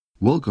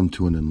Welcome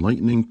to an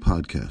enlightening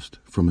podcast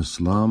from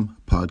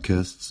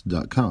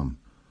IslamPodcasts.com.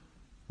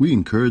 We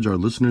encourage our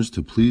listeners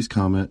to please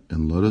comment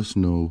and let us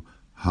know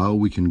how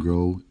we can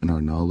grow in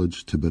our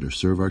knowledge to better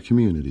serve our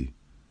community.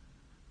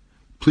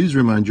 Please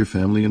remind your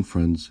family and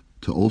friends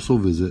to also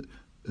visit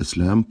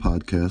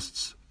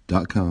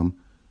IslamPodcasts.com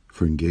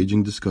for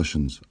engaging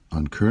discussions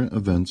on current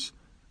events,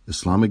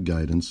 Islamic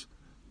guidance,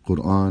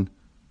 Quran,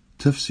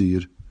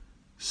 tafsir,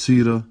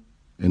 seerah,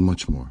 and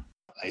much more.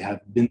 I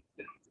have been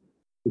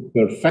to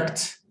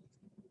perfect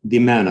the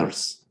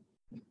manners.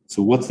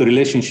 So what's the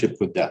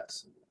relationship with that?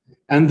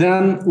 And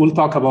then we'll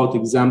talk about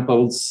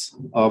examples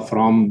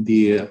from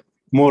the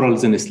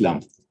morals in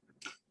Islam.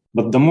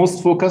 But the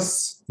most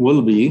focus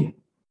will be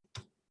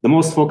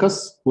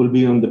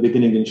on the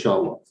beginning,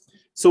 inshallah.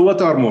 So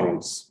what are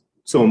morals?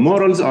 So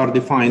morals are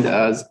defined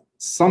as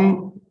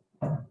some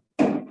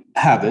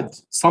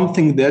habit,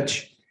 something that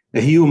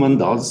a human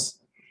does,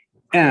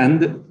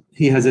 and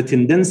he has a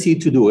tendency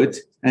to do it,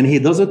 and he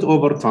does it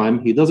over time,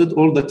 he does it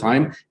all the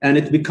time, and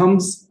it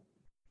becomes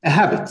a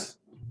habit,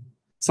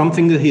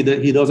 something that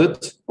he does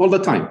it all the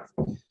time.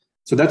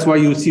 So that's why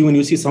you see when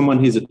you see someone,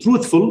 he's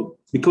truthful,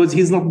 because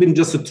he's not been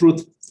just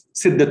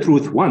said the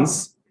truth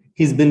once,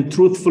 he's been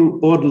truthful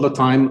all the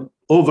time,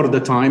 over the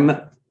time,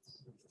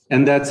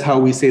 and that's how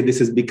we say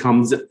this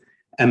becomes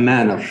a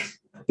manner.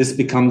 This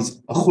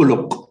becomes a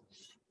khuluq,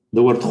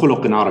 the word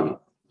khuluq in Arabic.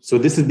 So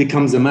this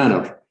becomes a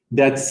manner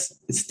that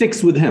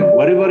sticks with him.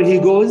 Wherever he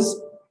goes,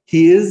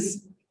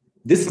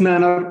 this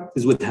manner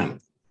is with him.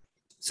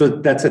 So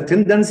that's a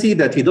tendency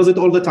that he does it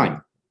all the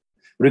time,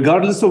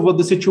 regardless of what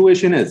the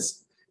situation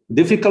is,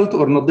 difficult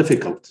or not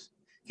difficult.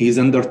 He's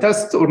under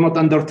test or not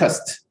under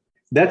test.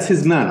 That's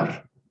his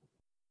manner.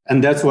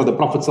 And that's why the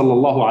Prophet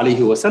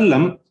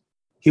ﷺ,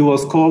 he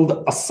was called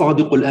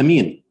As-Sadiq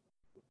al-Amin.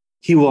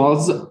 He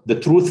was the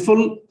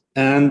truthful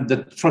and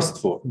the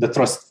trust.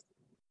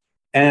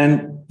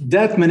 And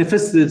that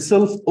manifested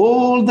itself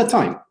all the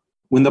time.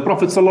 When the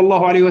Prophet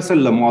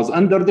ﷺ was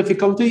under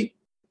difficulty,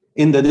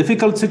 in the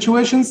difficult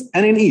situations,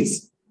 and in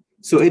ease.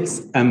 So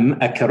it's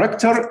a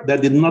character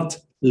that did not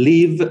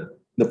leave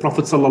the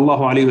Prophet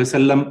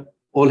ﷺ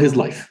all his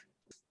life.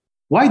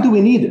 Why do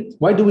we need it?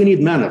 Why do we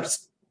need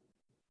manners?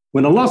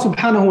 When Allah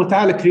subhanahu wa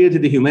ta'ala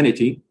created the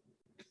humanity,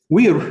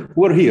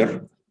 we're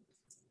here.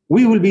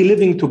 We will be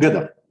living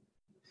together.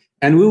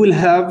 And we will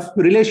have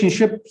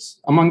relationships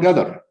among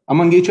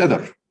each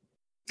other.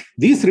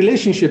 These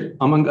relationships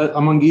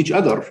among each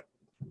other,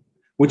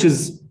 which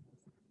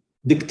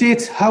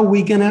dictates how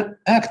we're gonna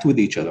act with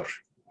each other.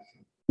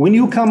 When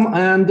you come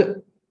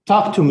and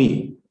talk to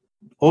me,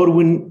 or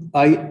when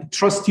I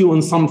trust you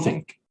on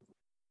something,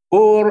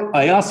 or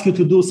I ask you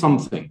to do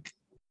something,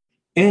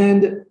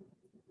 and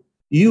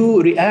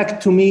you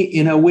react to me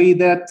in a way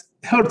that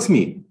hurts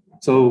me.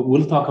 So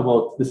we'll talk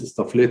about this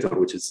stuff later,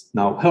 which is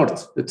now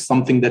hurt. It's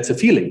something that's a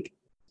feeling.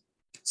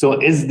 So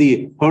is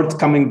the hurt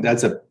coming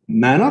as a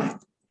manner?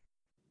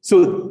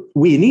 So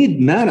we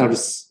need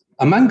manners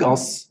among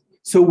us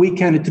so we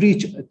can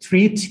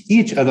treat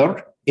each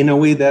other in a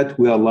way that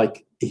we are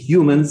like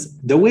humans,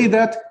 the way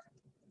that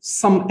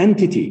some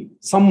entity,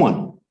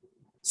 someone.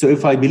 So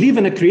if I believe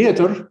in a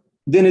creator,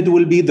 then it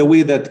will be the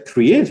way that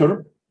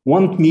creator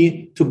want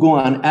me to go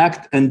and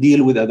act and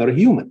deal with other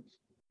humans,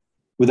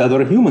 with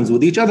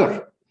each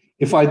other.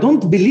 If I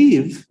don't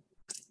believe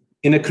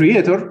in a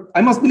creator,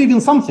 I must believe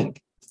in something.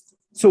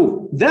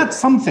 So that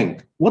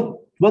something,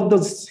 what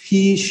does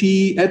he,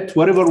 she, it,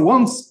 whatever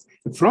wants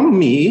from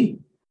me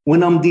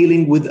when I'm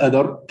dealing with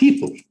other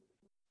people?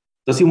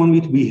 Does he want me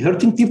to be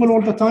hurting people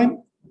all the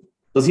time?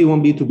 Does he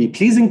want me to be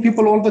pleasing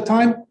people all the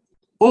time?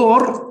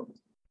 Or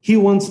he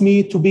wants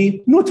me to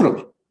be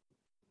neutral?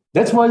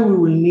 That's why we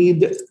will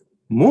need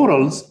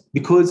morals,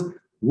 because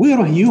we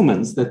are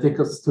humans. That take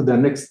us to the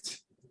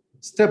next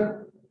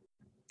step,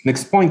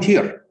 next point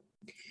here,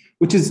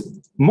 which is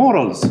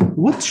morals.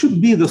 What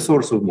should be the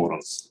source of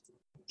morals?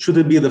 Should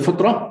it be the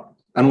fitrah?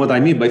 And what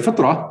I mean by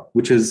fitrah,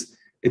 which is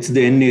it's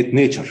the innate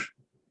nature.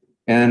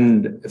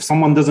 And if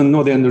someone doesn't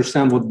know, they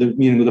understand what the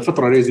meaning of the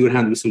fitrah, raise your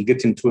hand. We will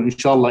get into,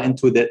 inshallah,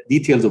 into the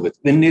details of it.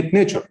 The innate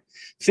nature.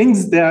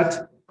 Things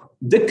that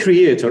the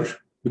creator,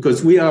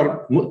 because we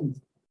are,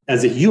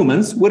 as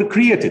humans, we're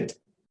created.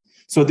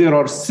 So there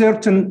are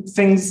certain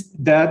things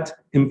that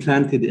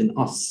implanted in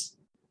us,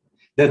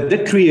 that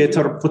the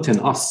creator put in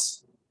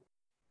us.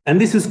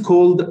 And this is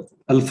called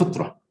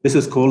al-fitrah. This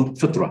is called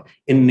fitrah,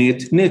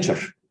 innate nature.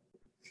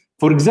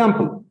 For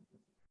example,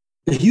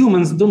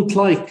 humans don't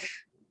like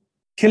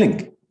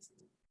killing.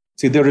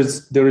 See, there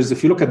is,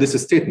 if you look at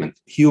this statement,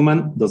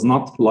 human does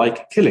not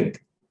like killing.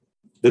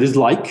 There is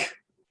like,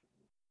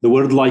 the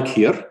word like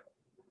here,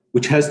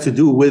 which has to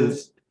do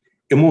with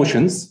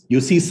emotions.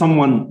 You see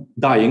someone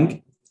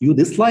dying, you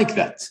dislike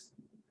that.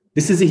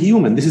 This is a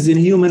human. This is in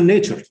human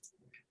nature.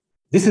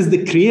 This is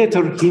the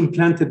creator. He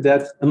implanted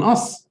that in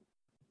us.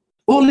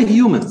 All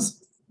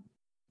humans.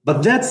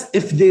 But that's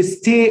if they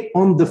stay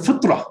on the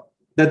fitrah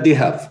that they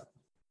have.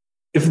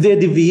 If they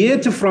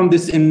deviate from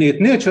this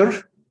innate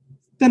nature,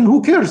 then who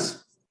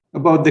cares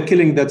about the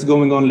killing that's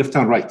going on left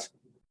and right?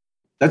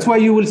 That's why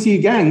you will see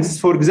gangs,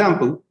 for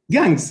example,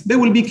 gangs, they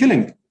will be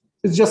killing.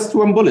 It's just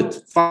one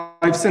bullet,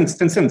 5 cents,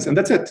 10 cents, and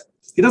that's it.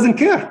 He doesn't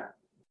care.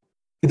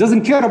 He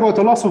doesn't care about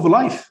the loss of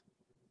life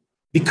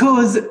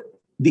because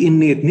the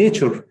innate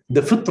nature,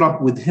 the fitrah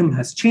with him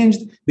has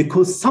changed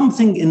because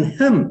something in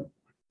him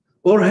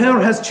or her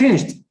has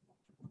changed.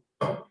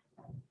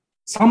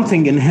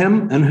 Something in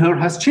him and her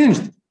has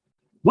changed.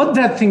 What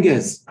that thing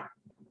is?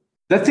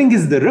 That thing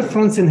is the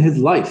reference in his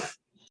life.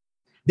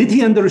 Did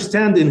he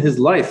understand in his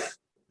life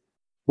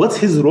what's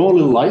his role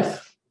in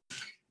life?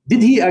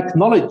 Did he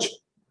acknowledge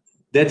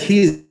that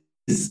he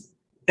is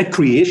a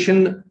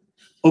creation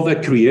of a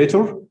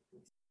creator?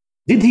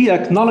 Did he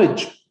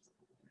acknowledge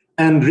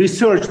and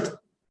researched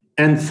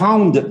and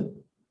found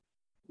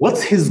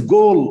what's his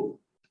goal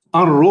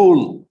and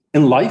role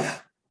in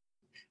life?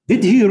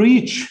 Did he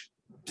reach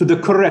to the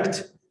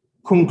correct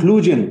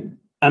conclusion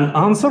and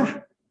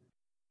answer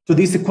to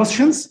these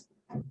questions?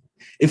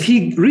 If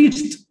he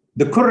reached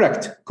the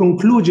correct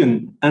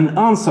conclusion and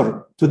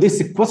answer to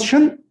this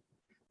question,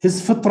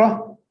 his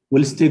fitrah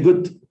will stay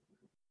good.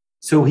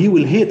 So he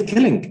will hate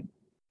killing.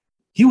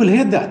 He will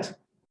hate that.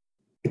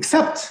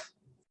 Except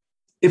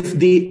if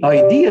the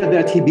idea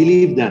that he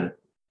believed in,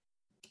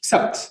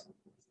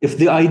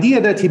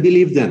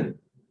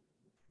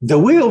 the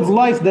way of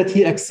life that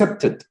he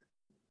accepted,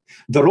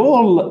 the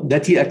role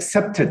that he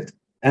accepted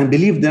and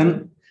believed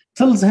in,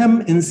 tells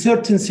him in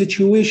certain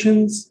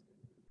situations,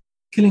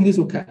 killing is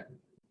okay.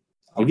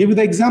 I'll give you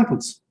the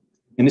examples.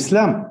 In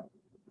Islam,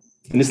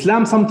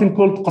 something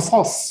called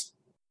qasas.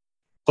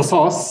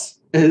 Qasas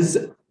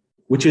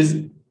which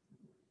is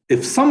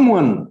if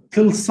someone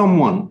kills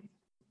someone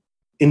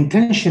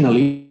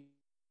intentionally,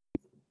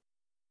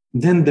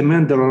 then the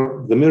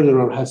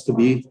murderer has to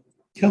be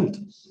killed.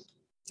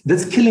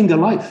 That's killing a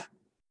life.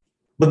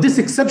 But this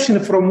exception,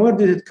 from where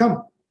did it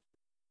come?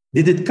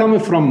 Did it come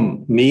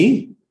from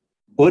me,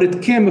 or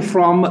it came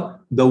from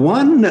the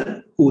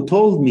one who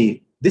told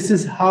me this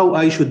is how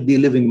I should be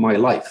living my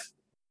life?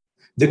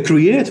 The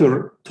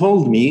Creator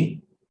told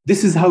me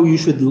this is how you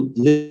should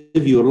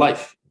live your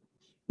life.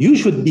 You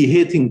should be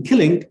hating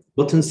killing,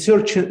 but in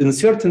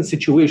certain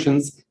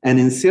situations and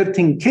in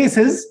certain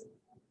cases,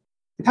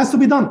 it has to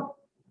be done.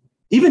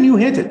 Even you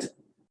hate it,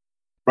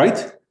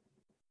 right?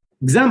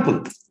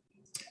 Example,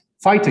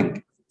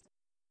 fighting.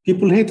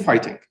 People hate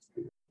fighting,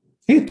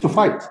 hate to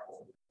fight.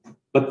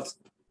 But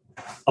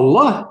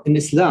Allah in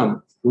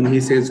Islam, when He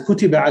says,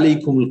 كُتِبَ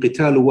عَلَيْكُمُ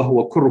الْقِتَالُ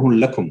وَهُوَ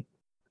كُرْهٌ لَكُمْ,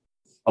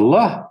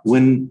 Allah,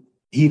 when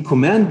He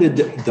commanded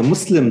the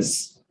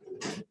Muslims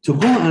to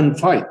go and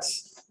fight,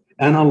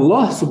 and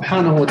Allah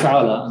subhanahu wa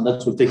ta'ala, and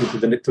that will take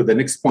it to the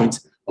next point,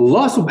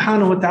 Allah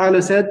subhanahu wa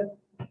ta'ala said,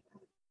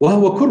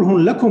 وَهُوَ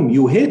كُرْهٌ لَكُمْ,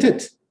 you hate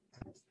it.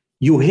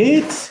 You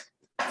hate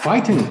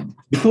fighting.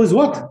 Because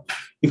what?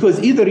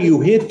 Because either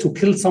you hate to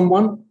kill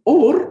someone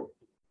or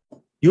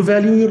you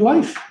value your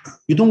life.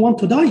 You don't want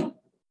to die.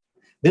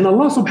 Then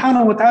Allah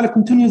subhanahu wa ta'ala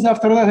continues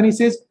after that and He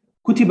says,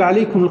 كُتِبَ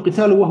عَلَيْكُمُ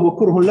الْقِتَالُ وَهُوَ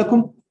كُرْهٌ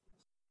لَكُمْ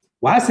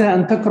وَعَسَىٰ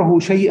أَن تَكْرَهُوا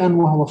شَيْئًا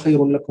وَهُوَ خَيْرٌ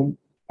لَكُمْ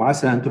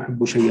وَعَسَىٰ أَن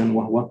تُحِبُّوا شَيْئًا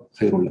وَهُوَ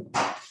خَيْرٌ لَكُمْ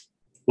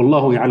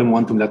وَاللَّهُ يَعْلَمُ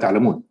وَأَنْتُمْ لَا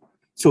تَعْلَمُونَ.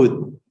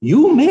 So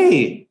you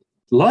may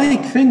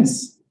like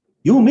things,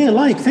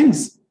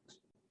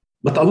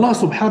 but Allah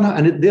subhanahu,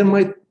 and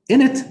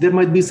there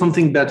might be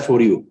something bad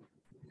for you.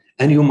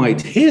 And you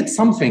might hate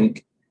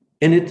something,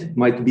 and it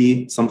might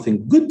be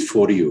something good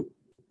for you.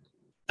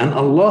 And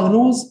Allah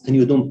knows, and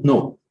you don't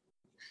know.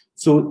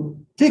 So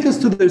take us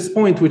to this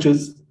point, which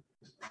is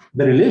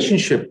the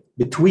relationship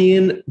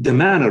between the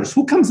manners.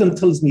 Who comes and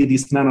tells me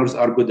these manners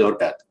are good or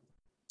bad?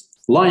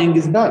 Lying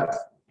is bad.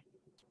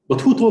 But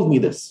who told me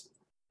this?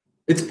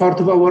 It's part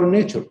of our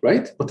nature,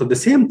 right? But at the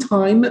same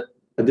time,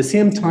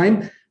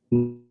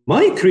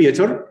 my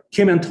Creator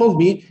came and told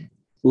me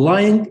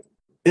lying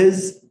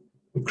is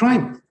a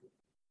crime.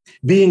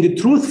 Being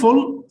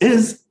truthful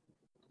is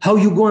how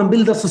you go and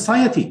build a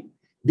society.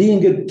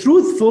 Being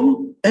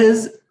truthful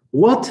is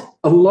what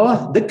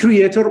Allah, the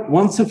Creator,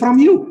 wants from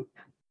you.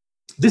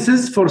 This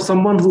is for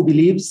someone who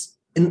believes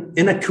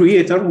in a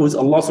Creator who is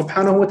Allah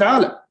subhanahu wa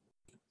ta'ala.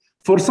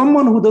 For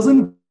someone who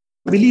doesn't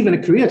believe in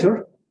a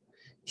Creator,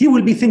 he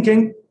will be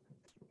thinking,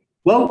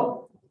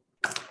 well,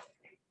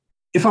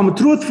 if I'm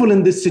truthful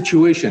in this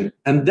situation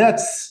and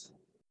that's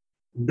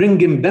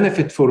bringing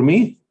benefit for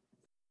me,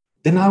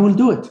 then I will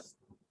do it.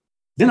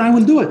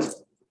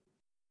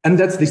 And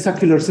that's the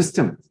secular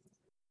system.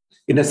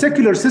 In a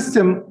secular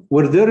system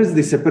where there is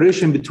the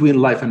separation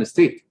between life and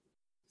state,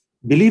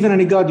 believe in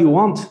any God you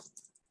want,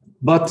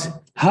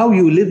 but how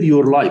you live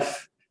your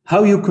life,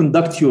 how you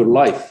conduct your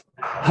life,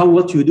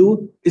 what you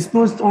do is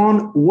based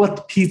on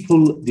what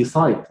people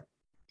decide.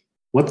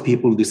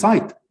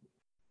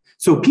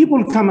 So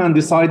people come and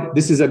decide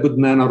this is a good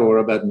manner or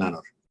a bad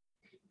manner.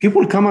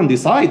 People come and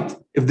decide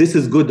if this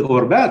is good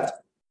or bad.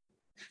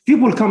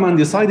 People come and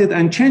decide it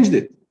and change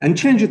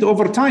it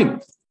over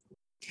time.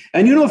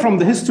 And you know, from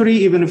the history,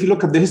 even if you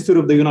look at the history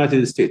of the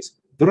United States,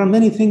 there are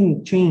many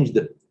things changed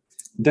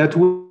that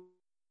were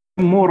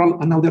immoral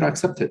and now they're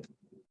accepted.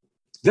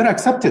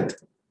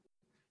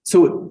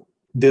 So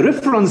the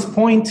reference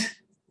point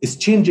is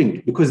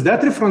changing, because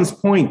that reference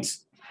point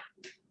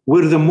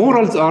where the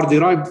morals are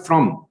derived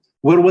from,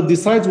 where what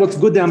decides what's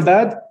good and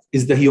bad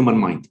is the human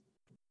mind.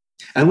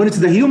 And when it's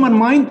the human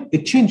mind,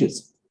 it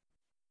changes.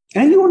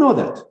 And you know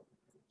that.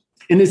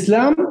 In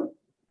Islam,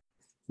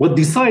 what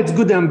decides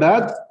good and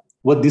bad,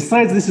 what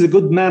decides this is a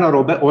good manner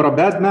or a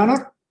bad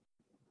manner,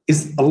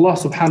 is Allah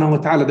subhanahu wa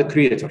ta'ala, the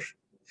creator.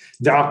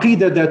 The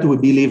aqeedah that we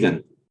believe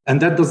in.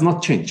 And that does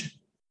not change.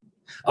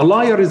 A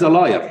liar is a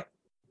liar,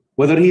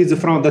 whether he is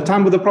from the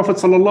time of the Prophet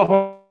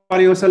sallallahu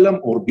alaihi wasallam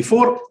or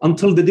before,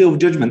 until the day of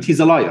judgment, he's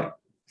a liar.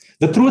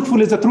 The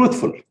truthful is a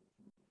truthful.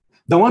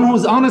 The one who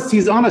is honest,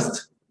 he's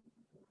honest.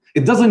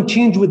 It doesn't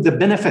change with the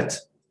benefit.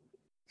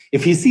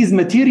 If he sees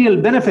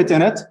material benefit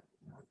in it,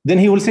 then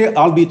he will say,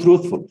 I'll be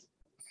truthful.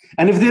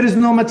 And if there is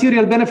no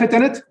material benefit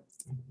in it,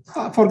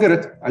 forget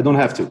it, I don't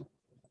have to.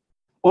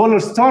 Or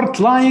start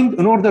lying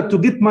in order to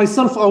get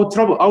myself out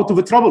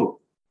of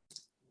trouble.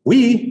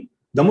 We,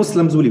 the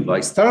Muslims, believe, I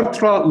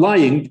start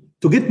lying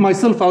to get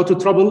myself out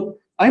of trouble,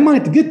 I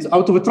might get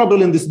out of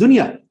trouble in this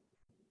dunya.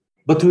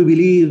 But we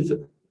believe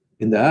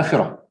in the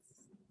akhirah.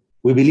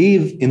 We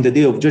believe in the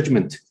day of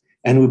judgment.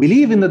 And we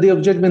believe in the day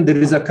of judgment, there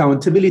is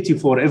accountability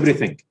for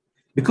everything.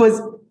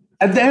 Because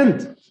at the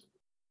end,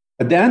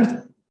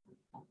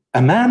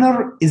 a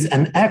manner is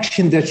an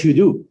action that you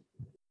do.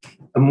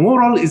 A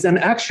moral is an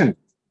action.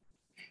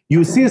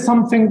 You say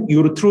something,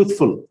 you're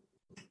truthful.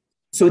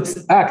 So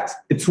it's act,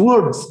 it's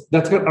words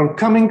that are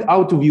coming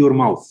out of your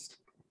mouth,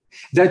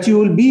 that you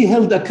will be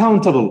held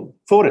accountable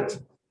for it.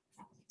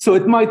 So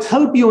it might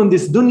help you in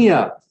this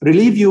dunya,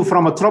 relieve you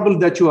from a trouble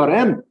that you are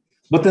in,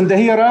 but in the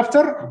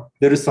hereafter,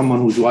 there is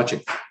someone who's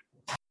watching.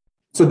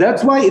 So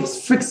that's why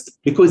it's fixed,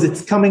 because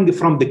it's coming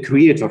from the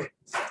Creator,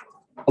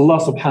 Allah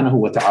subhanahu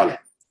wa ta'ala.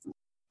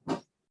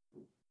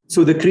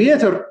 So the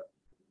Creator,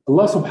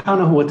 Allah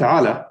subhanahu wa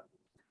ta'ala,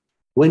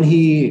 when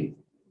He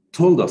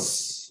told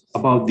us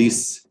about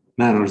these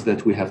manners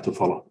that we have to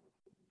follow,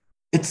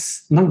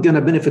 it's not going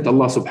to benefit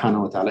Allah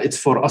subhanahu wa ta'ala. It's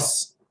for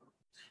us.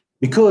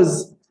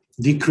 Because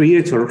the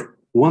Creator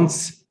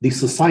wants the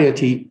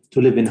society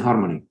to live in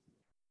harmony.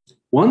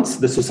 Wants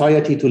the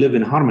society to live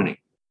in harmony.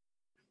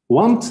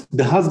 Want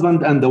the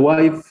husband and the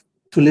wife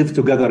to live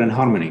together in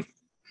harmony.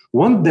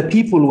 Want the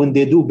people, when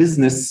they do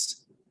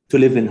business, to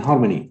live in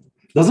harmony.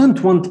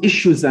 Doesn't want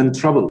issues and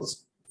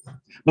troubles.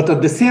 But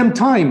at the same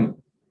time,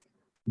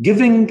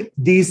 giving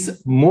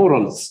these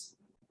morals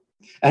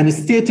and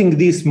stating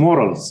these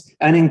morals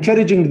and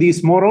encouraging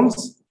these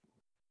morals,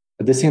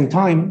 at the same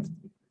time,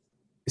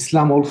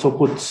 Islam also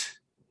puts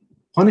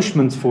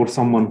punishments for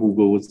someone who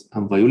goes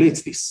and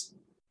violates this.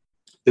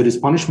 There is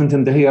punishment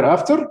in the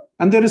hereafter,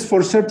 and there is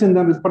for certain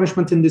there is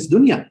punishment in this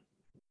dunya.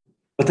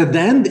 But at the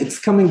end, it's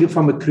coming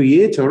from a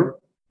Creator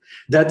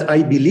that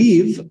I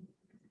believe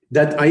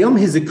that I am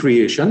His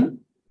creation,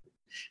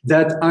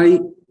 that I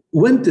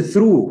went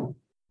through.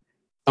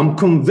 I'm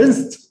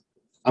convinced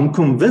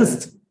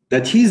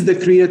that He's the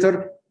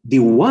Creator, the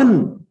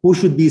one who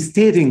should be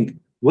stating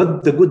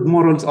what the good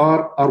morals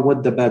are or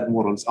what the bad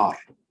morals are.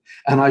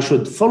 And I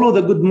should follow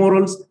the good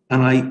morals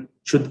and I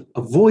should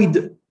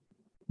avoid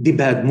the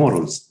bad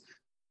morals.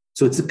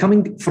 So it's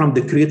coming from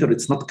the Creator.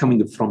 It's not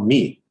coming from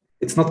me.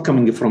 It's not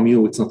coming from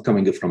you. It's not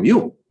coming from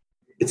you.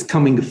 It's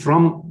coming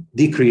from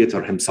the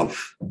Creator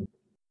Himself,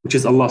 which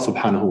is Allah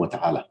subhanahu wa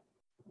ta'ala.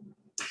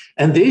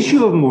 And the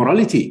issue of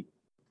morality,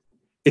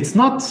 it's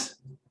not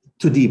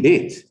to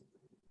debate.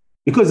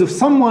 Because if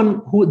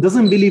someone who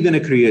doesn't believe in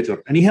a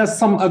Creator and he has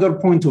some other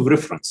point of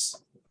reference,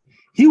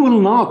 he will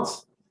not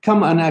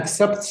come and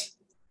accept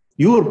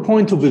your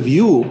point of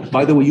view,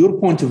 by the way, your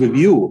point of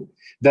view,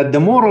 that the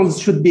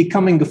morals should be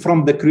coming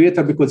from the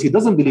Creator, because he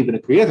doesn't believe in a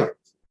Creator.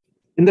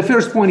 In the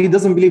first point, he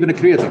doesn't believe in a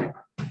Creator.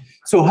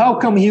 So how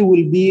come he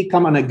will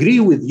come and agree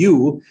with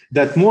you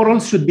that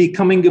morals should be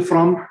coming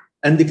from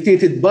and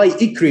dictated by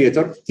a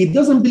Creator? He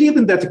doesn't believe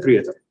in that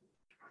Creator.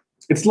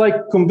 It's like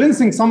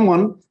convincing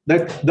someone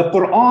that the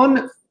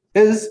Quran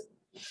is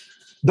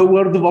the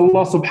word of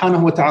Allah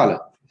subhanahu wa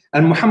ta'ala.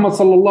 And Muhammad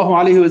sallallahu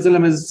alayhi wa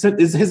sallam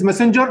is his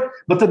messenger,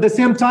 but at the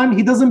same time,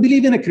 he doesn't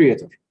believe in a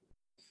Creator.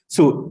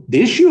 So the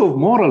issue of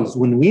morals,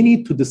 when we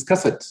need to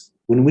discuss it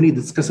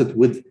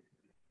with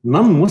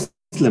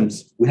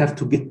non-Muslims, we have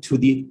to get to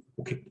the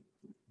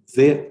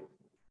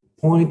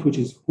point, which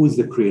is, who is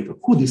the Creator?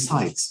 Who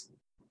decides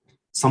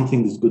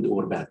something is good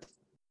or bad?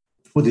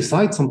 Who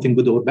decides something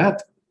good or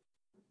bad?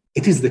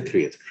 It is the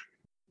Creator.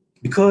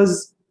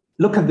 Because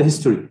look at the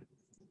history.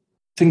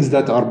 Things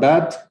that are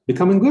bad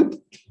becoming good.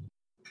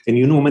 And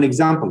you know many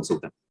examples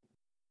of them.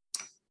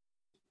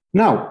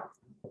 Now,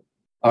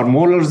 are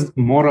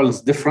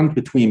morals different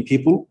between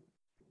people?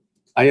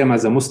 I am,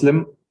 as a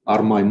Muslim,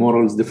 are my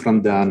morals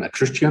different than a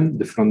Christian,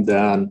 different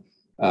than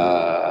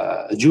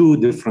a Jew,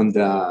 different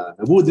than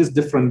a Buddhist,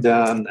 different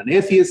than an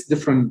atheist,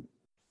 different?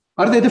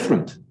 Are they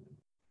different?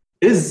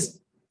 Is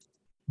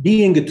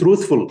being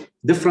truthful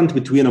different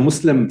between a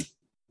Muslim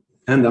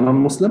and a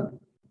non-Muslim?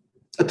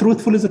 A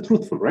truthful is a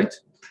truthful, right?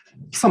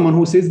 Someone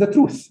who says the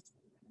truth.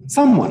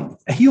 Someone,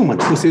 a human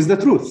who says the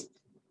truth.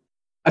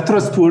 A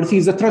trustworthy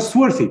is a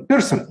trustworthy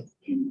person.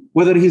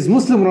 whether he's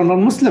Muslim or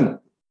non-Muslim.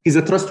 He's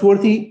a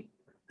trustworthy.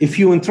 If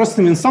you entrust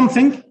him in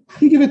something,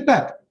 you give it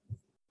back.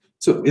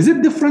 So is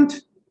it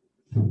different?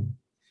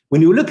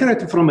 When you look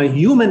at it from a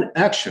human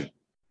action,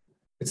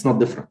 it's not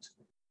different.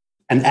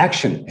 An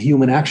action, a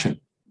human action.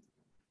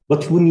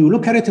 But when you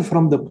look at it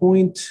from the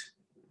point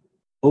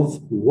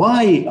of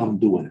why I'm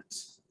doing it,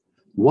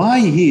 why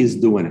he is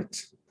doing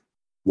it,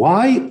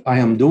 why I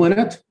am doing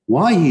it,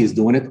 why he is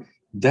doing it,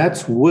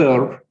 that's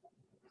where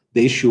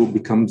the issue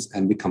becomes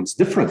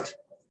different.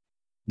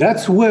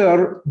 That's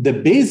where the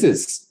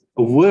basis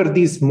of where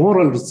these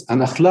morals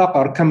and akhlaq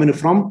are coming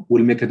from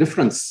will make a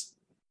difference.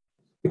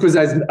 Because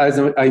as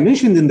I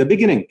mentioned in the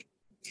beginning,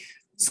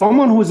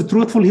 someone who is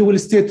truthful, he will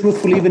stay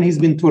truthful even he's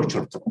been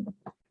tortured.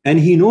 And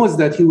he knows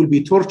that he will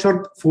be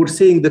tortured for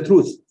saying the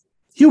truth.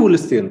 He will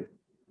stay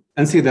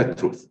and say that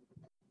truth.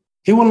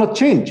 He will not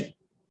change.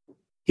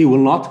 He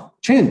will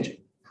not change.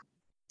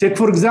 Take,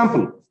 for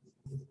example,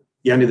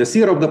 the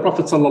seerah of the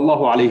Prophet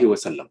sallallahu alaihi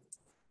wasallam.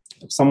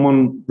 If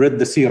someone read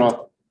the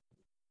seerah,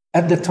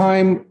 at the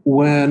time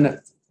when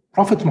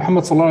Prophet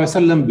Muhammad sallallahu alaihi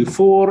wasallam,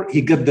 before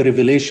he got the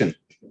revelation,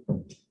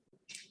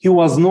 he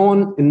was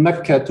known in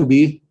Mecca to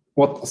be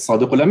what?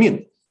 As-Sadiq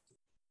al-Amin,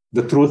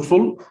 the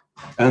truthful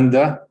and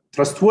the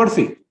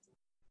trustworthy.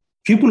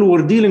 People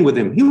were dealing with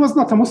him. He was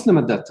not a Muslim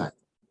at that time.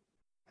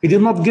 He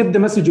did not get the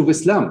message of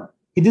Islam.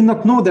 He did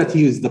not know that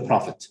he is the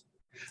Prophet.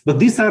 But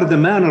these are the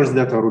manners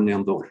that are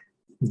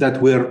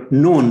that were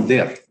known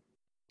there.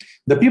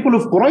 The people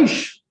of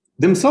Quraysh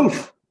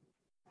themselves,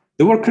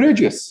 they were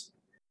courageous.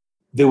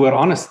 They were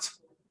honest.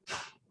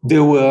 They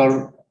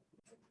were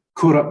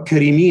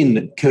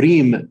kareem.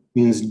 Kareem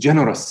means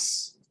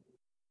generous.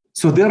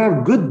 So there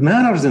are good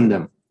manners in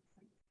them.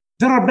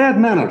 There are bad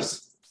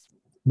manners.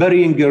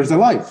 Burying girls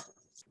alive.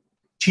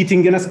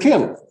 Cheating in a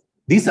scale.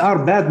 These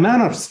are bad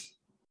manners.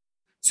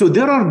 So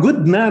there are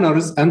good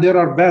manners and there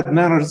are bad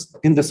manners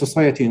in the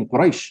society in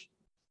Quraysh.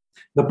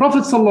 The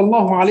Prophet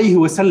sallallahu alaihi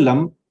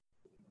wasallam,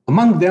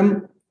 among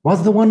them,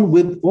 was the one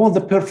with all the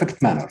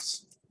perfect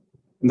manners.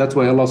 And that's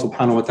why Allah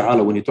subhanahu wa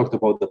ta'ala, when he talked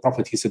about the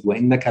Prophet, he said,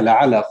 وَإِنَّكَ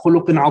لَعَلَى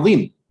خُلُقٍ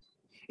عَظِيمٍ.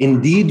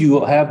 Indeed,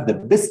 you have the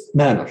best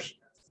manners.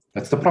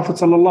 That's the Prophet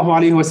sallallahu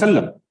alaihi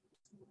wasallam.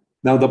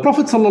 Now, the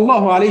Prophet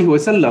sallallahu alaihi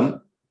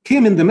wasallam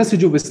came in the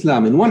message of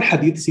Islam. In one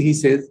hadith, he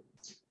says,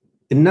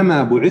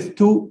 إِنَّمَا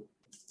بُعِثْتُ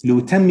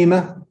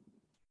لِأُتَمِّمَ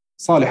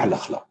صَالِحَ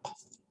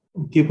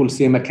الْأَخْلَاقِ. People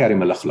say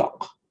مَكَارِمَ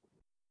الْأَخْلَاقِ.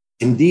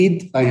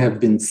 Indeed, I have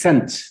been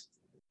sent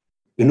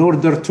in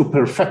order to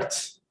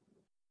perfect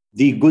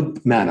the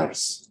good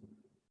manners.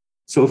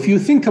 So if you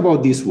think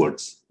about these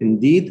words,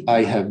 indeed,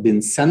 I have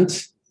been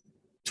sent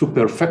to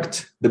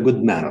perfect the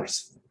good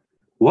manners.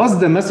 Was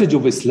the message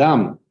of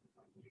Islam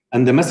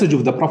and the message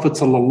of the Prophet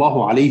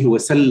sallallahu alaihi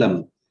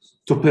wasallam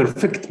to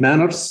perfect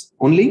manners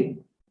only?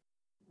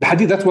 The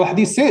hadith, that's what the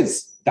hadith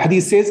says. The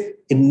hadith says,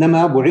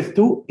 إِنَّمَا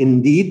بُعِثْتُ.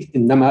 Indeed,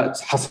 إِنَّمَا,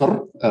 it's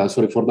hasr,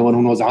 sorry for the one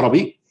who knows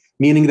Arabic,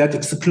 meaning that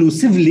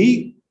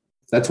exclusively,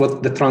 that's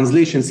what the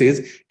translation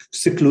says,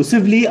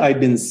 exclusively I've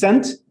been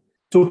sent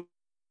to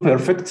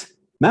perfect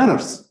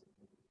manners,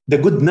 the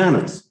good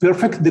manners,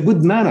 perfect the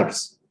good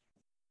manners.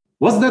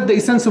 Was that the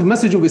essence of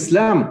message of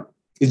Islam?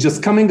 Is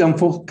just coming and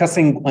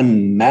focusing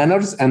on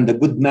manners and the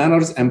good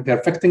manners and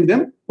perfecting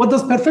them? What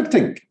does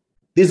perfecting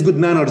these good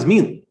manners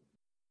mean?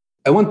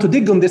 I want to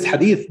dig on this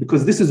hadith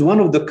because this is one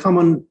of the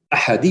common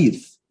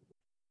hadith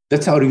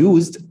that are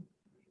used,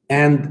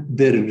 and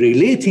they're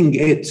relating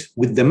it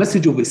with the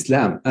message of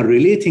Islam and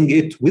relating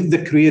it with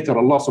the Creator,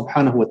 Allah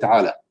subhanahu wa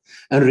ta'ala,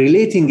 and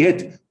relating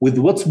it with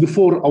what's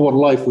before our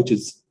life, which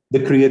is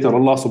the Creator,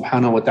 Allah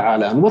subhanahu wa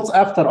ta'ala, and what's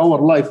after our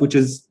life, which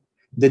is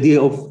the day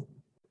of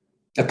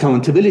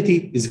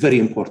accountability, is very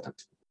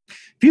important.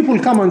 People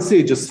come and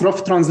say, just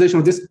rough translation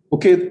of this,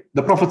 okay,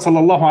 the Prophet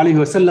sallallahu alaihi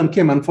wasallam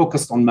came and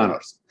focused on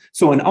manners.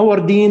 So in our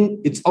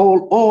deen, it's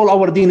all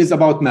our deen is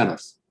about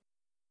manners.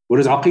 Where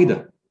is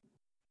Aqidah?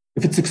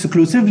 If it's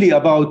exclusively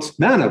about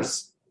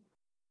manners,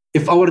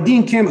 if our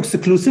deen came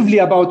exclusively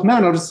about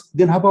manners,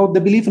 then how about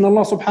the belief in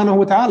Allah subhanahu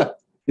wa ta'ala?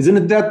 Isn't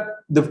it that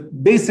the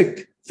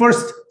basic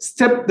first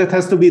step that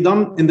has to be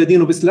done in the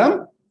deen of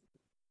Islam?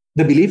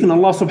 The belief in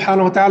Allah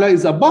subhanahu wa ta'ala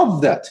is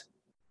above that.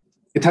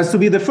 It has to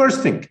be the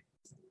first thing.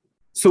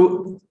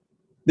 So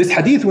this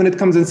hadith, when it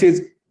comes and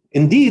says,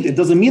 indeed, it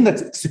doesn't mean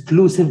that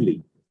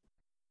exclusively.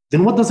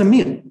 Then what does it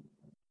mean?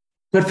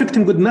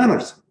 Perfecting good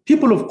manners.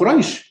 People of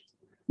Quraysh,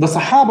 the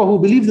Sahaba who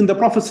believed in the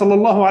Prophet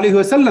sallallahu alaihi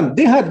wasallam,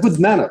 they had good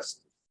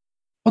manners.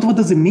 But what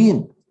does it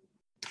mean?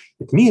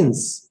 It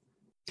means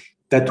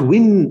that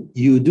when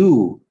you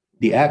do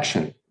the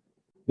action,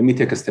 let me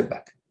take a step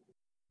back.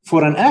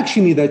 For an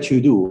action that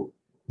you do,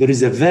 there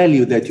is a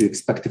value that you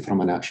expect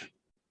from an action,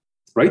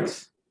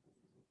 right?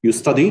 You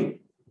study,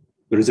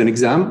 there is an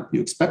exam,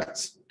 you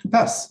expect to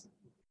pass.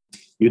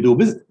 You do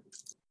business.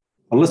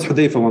 Unless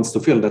Hudayfa wants to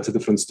fail, that's a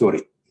different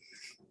story.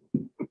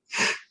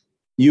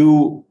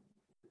 You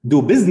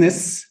do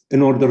business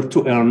in order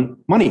to earn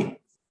money,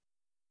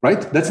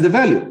 right? That's the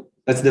value.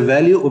 That's the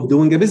value of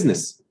doing a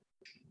business.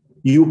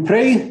 You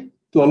pray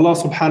to Allah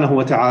subhanahu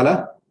wa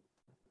ta'ala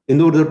in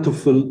order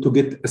to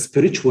get a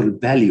spiritual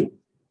value.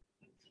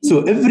 So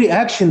every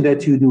action that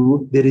you do,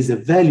 there is a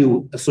value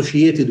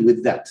associated with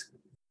that.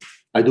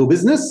 I do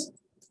business,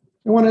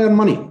 I want to earn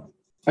money.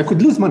 I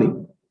could lose money,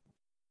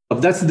 but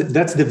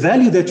that's the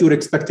value that you're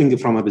expecting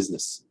from a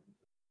business.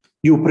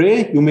 You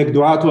pray, you make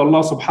dua to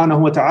Allah subhanahu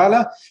wa ta'ala,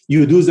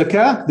 you do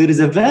zakah, there is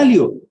a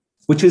value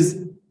which is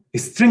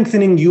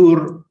strengthening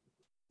your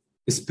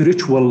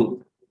spiritual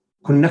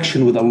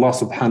connection with Allah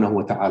subhanahu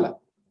wa ta'ala.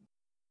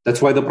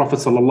 That's why the Prophet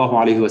sallallahu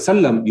alayhi wa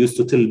sallam used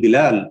to tell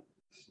Bilal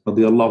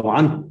radiyallahu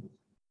anhu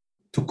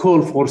to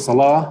call for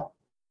salah,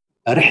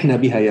 arihna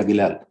biha ya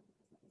Bilal.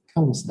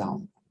 Calm us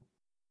down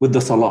with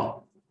the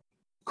salah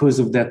because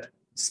of that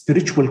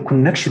spiritual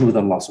connection with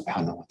Allah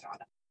subhanahu wa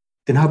ta'ala.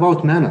 Then how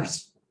about manners?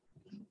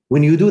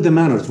 When you do the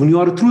manners, when you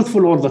are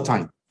truthful all the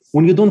time,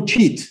 when you don't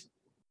cheat,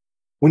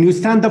 when you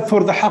stand up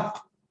for the haqq,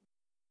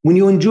 when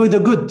you enjoy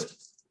the good,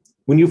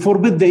 when you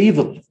forbid the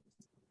evil,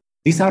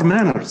 these are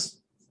manners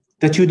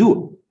that you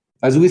do.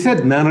 As we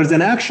said, manners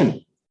and action.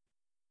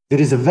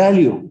 There is a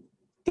value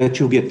that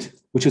you get,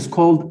 which is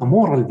called a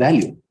moral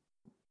value.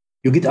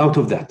 You get out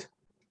of that.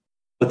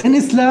 But in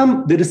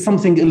Islam, there is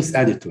something else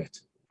added to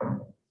it.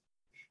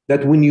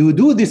 That when you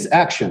do this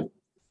action,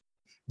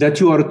 that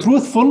you are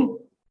truthful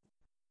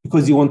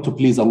because you want to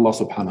please Allah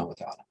subhanahu wa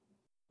ta'ala.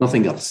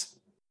 Nothing else.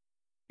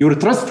 You're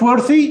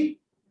trustworthy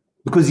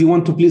because you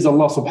want to please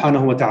Allah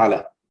subhanahu wa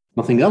ta'ala.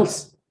 Nothing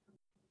else.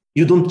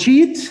 You don't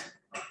cheat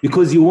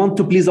because you want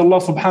to please Allah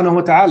subhanahu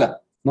wa ta'ala.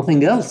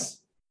 Nothing else.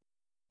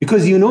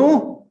 Because you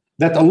know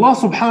that Allah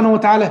subhanahu wa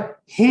ta'ala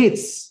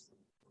hates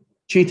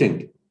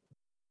cheating.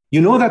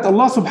 You know that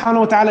Allah subhanahu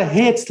wa ta'ala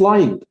hates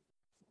lying.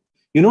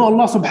 You know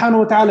Allah subhanahu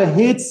wa ta'ala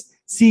hates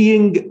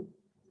seeing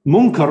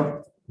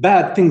munkar,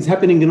 bad things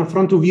happening in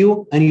front of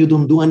you and you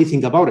don't do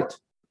anything about it.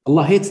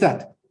 Allah hates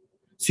that.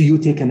 So you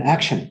take an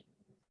action.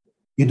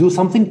 You do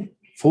something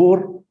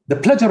for the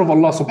pleasure of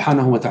Allah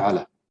subhanahu wa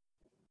ta'ala.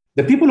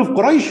 The people of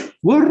Quraysh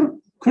were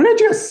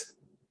courageous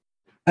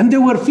and they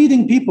were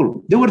feeding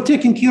people. They were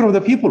taking care of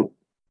the people.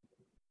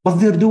 But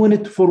they're doing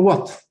it for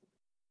what?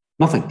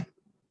 Nothing.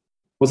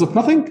 Was it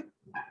nothing?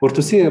 Or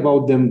to say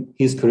about them,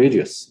 he's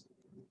courageous,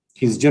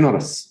 he's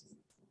generous.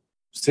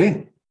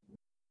 Say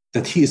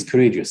that he is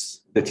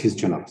courageous, that he's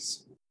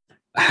generous.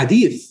 A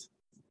hadith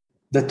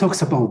that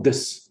talks about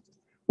this,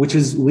 which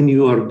is when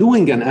you are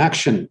doing an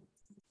action,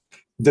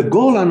 the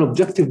goal and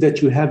objective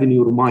that you have in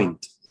your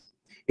mind,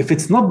 if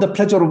it's not the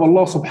pleasure of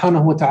Allah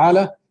subhanahu wa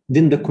ta'ala,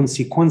 then the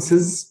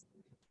consequences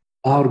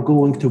are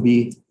going to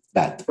be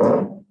bad.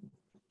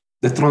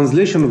 The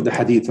translation of the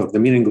hadith, or the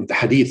meaning of the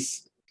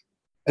hadith,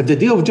 at the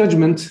day of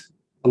judgment,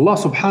 Allah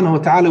subhanahu wa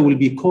ta'ala will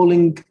be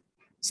calling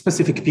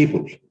specific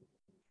people.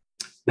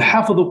 The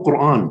Hafiz of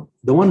Quran,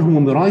 the one who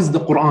memorized the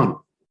Quran,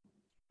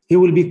 he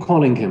will be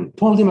calling him,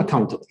 to hold him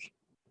accountable.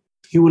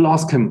 He will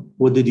ask him,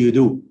 what did you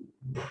do?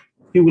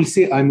 He will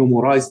say, I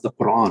memorized the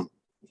Quran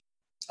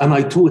and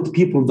I taught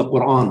people the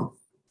Quran.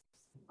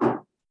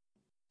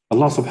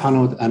 Allah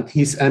subhanahu wa ta'ala,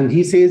 and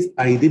he says,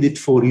 I did it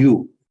for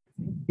you.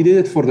 He did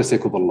it for the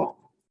sake of Allah.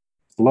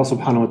 Allah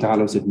subhanahu wa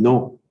ta'ala said,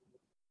 no.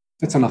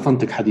 That's an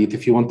authentic hadith.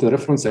 If you want the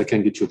reference, I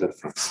can get you the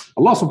reference.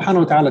 Allah subhanahu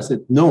wa ta'ala said,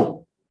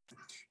 no.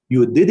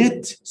 You did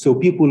it so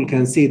people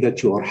can say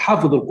that you are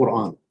Hafidh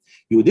al-Quran.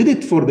 You did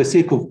it for the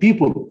sake of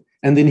people.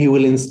 And then he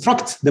will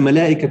instruct the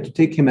malaika to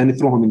take him and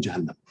throw him in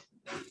Jahannam.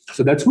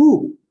 So that's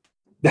who?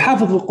 The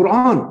Hafidh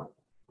al-Quran.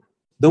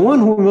 The one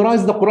who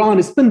memorized the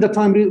Quran, spent the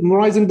time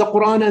memorizing the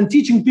Quran and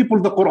teaching people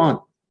the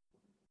Quran.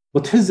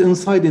 But his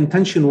inside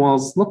intention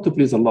was not to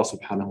please Allah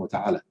subhanahu wa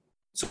ta'ala.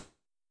 So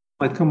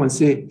might come and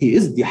say, he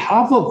is the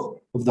Hafidh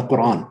of the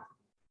Quran.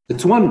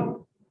 That's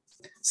one.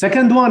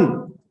 Second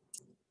one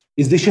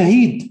is the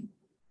Shaheed.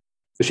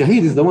 The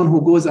Shaheed is the one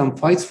who goes and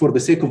fights for the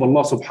sake of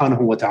Allah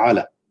subhanahu wa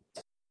ta'ala.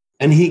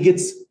 And he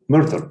gets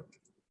murdered,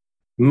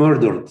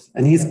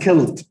 and he's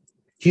killed.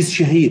 He's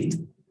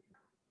Shaheed.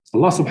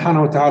 Allah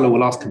subhanahu wa ta'ala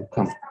will ask him,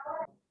 come.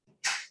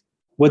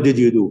 What did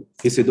you do?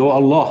 He said, oh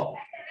Allah,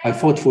 I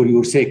fought for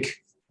your sake.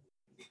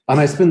 And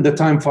I spent the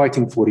time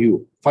fighting for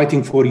you,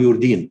 fighting for your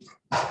deen.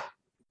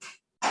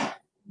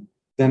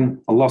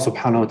 Then Allah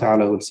subhanahu wa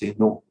ta'ala will say,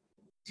 no,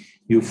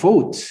 you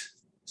fought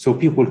so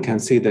people can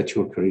say that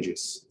you're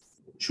courageous.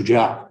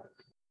 Shuja'.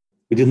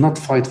 You did not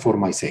fight for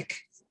my sake.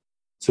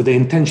 So the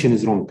intention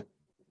is wrong.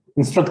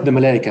 Instruct the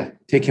malaika,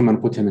 take him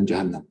and put him in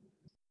Jahannam.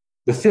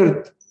 The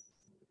third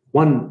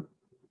one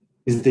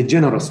is the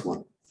generous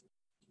one,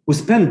 who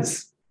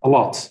spends a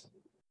lot,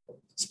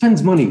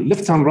 spends money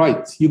left and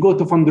right. You go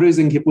to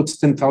fundraising, he puts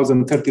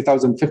 10,000,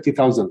 30,000,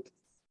 50,000.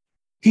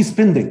 He's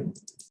spending.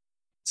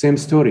 Same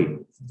story.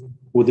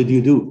 What did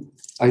you do?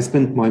 I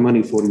spent my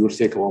money for your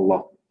sake of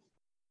Allah.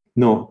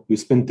 No, you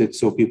spent it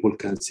so people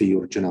can say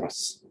you're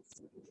generous.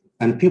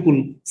 And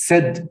people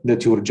said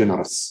that you're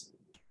generous.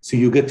 So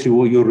you get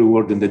your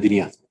reward in the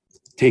dunya.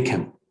 Take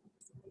him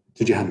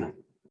to Jahannam.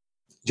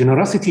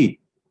 Generosity,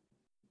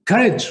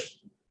 courage.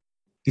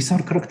 These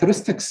are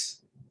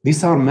characteristics.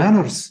 These are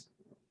manners.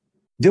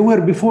 They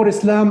were before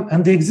Islam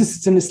and they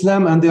exist in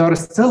Islam and they are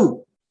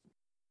still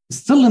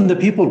in the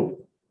people.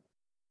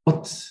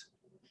 But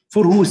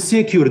for whose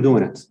sake you're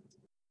doing it?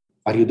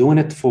 Are you doing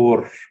it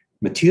for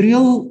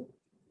material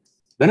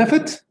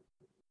benefit,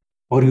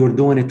 or you're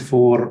doing it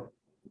for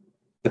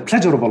the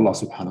pleasure of Allah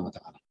subhanahu wa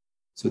ta'ala?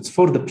 So it's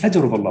for the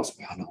pleasure of Allah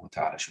subhanahu wa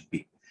ta'ala should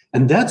be.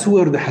 And that's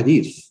where the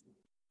hadith,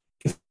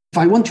 if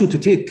I want you to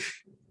take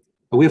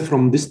away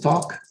from this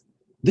talk,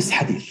 this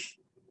hadith,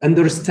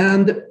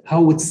 understand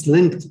how it's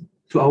linked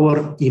to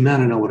our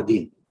iman and our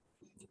deen.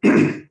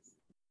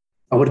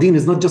 Our deen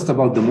is not just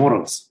about the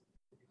morals.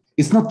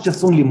 It's not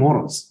just only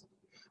morals.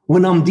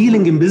 When I'm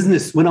dealing in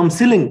business, when I'm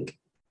selling,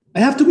 I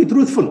have to be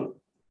truthful.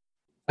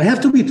 I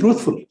have to be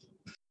truthful.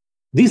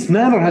 This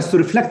manner has to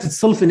reflect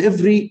itself in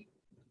every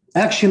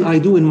action I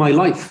do in my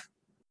life.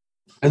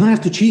 I don't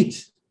have to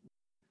cheat.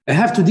 I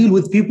have to deal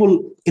with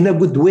people in a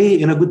good way,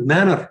 in a good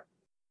manner.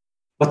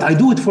 But I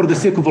do it for the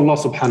sake of Allah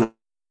subhanahu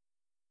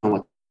wa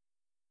ta'ala.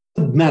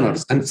 Good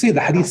manners. And say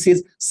the hadith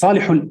says,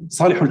 salihul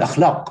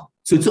akhlaq.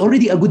 So it's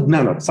already a good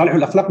manner.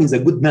 Salihul akhlaq means a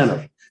good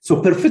manner.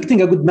 So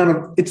perfecting a good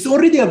manner, it's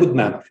already a good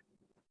manner.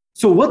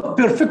 So what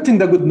perfecting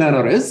the good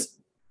manner is?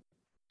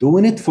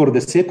 Doing it for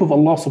the sake of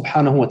Allah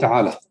subhanahu wa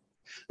ta'ala.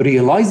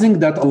 Realizing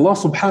that Allah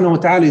subhanahu wa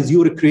ta'ala is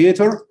your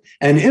creator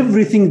and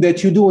everything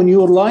that you do in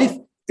your life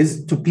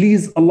is to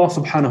please Allah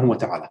subhanahu wa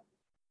ta'ala.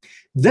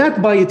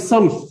 That by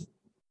itself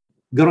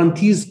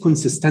guarantees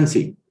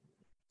consistency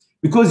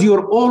because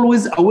you're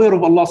always aware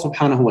of Allah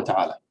subhanahu wa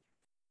ta'ala.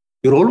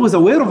 You're always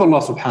aware of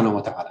Allah subhanahu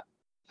wa ta'ala.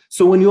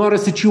 So when you are in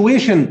a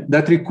situation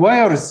that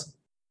requires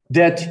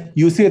that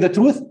you say the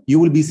truth, you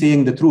will be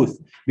saying the truth.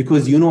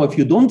 Because you know if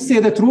you don't say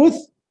the truth,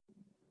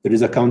 there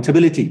is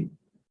accountability.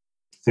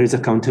 There is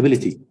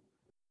accountability.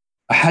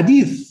 A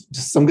hadith,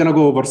 just I'm going to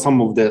go over some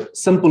of the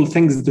simple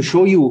things to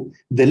show you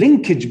the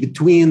linkage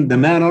between the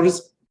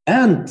manners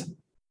and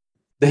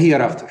the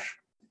hereafter.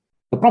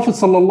 The Prophet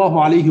sallallahu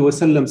alayhi wa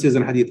sallam says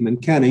in hadith, "Man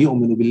kana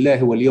yu'minu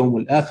billahi wal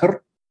yawmil akhir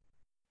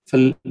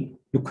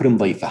falyukrim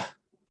dayfah."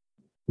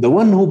 The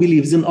one who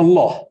believes in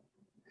Allah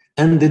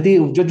and the day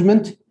of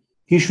judgment,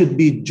 he should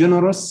be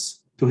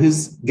generous to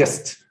his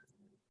guest.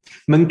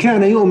 "Man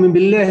kana yu'min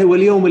billahi wal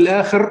yawmil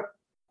akhir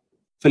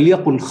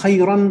فَلْيَقُلْ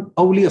خَيْرًا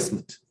أَوْ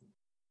لِيَصْمُتْ."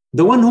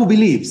 The one who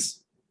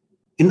believes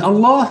in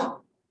Allah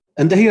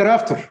and the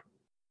hereafter.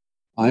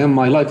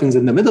 My life is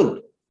in the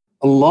middle.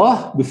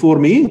 Allah before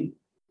me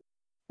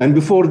and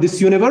before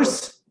this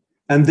universe,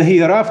 and the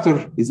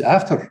hereafter is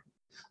after.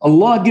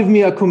 Allah give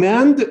me a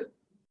command.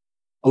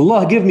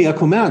 Allah give me a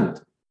command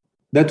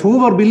that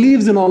whoever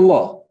believes in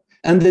Allah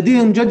and the day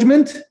of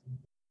judgment,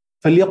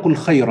 فَلْيَقُلْ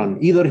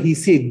خَيْرًا. Either he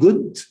say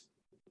good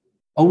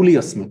أَوْ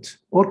لِيَصْمُتْ,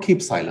 or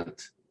keep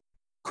silent.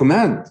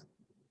 Command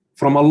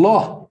from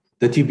Allah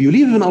that you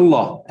believe in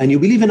Allah and you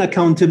believe in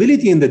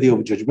accountability in the day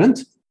of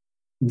judgment,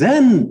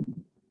 then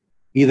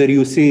either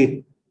you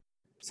say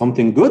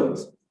something good,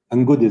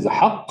 and good is a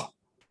haqq,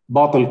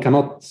 batil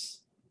cannot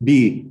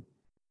be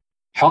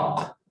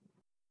haqq,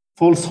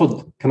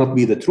 falsehood cannot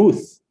be the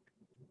truth.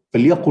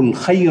 فَلْيَقُلْ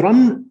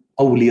خَيْرًا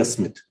أَوْ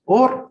لِيَصْمِتْ,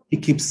 or he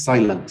keeps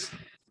silent.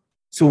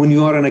 So when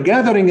you are in a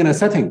gathering, in a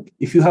setting,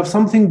 if you have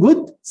something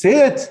good,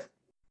 say it.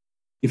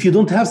 If you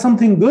don't have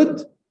something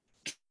good,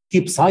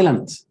 keep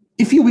silent.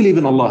 If you believe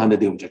in Allah and the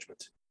day of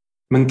judgment.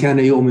 مَنْ كَانَ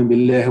يُؤْمِنْ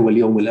بِاللَّهِ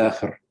وَالْيَوْمِ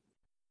الْآخِرِ.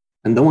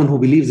 And the one who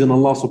believes in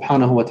Allah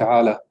subhanahu wa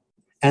ta'ala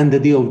and the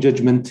day of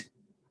judgment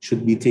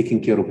should be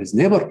taking care of his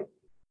neighbor.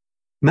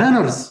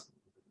 Manners.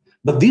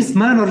 But these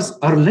manners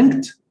are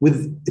linked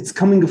with it's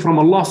coming from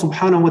Allah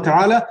subhanahu wa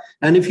ta'ala,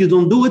 and if you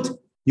don't do it,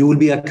 you will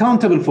be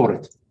accountable for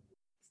it.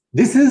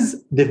 This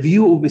is the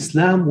view of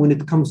Islam when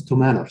it comes to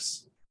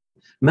manners.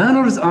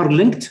 Manners are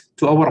linked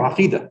to our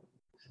aqidah,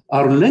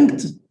 are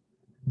linked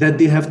that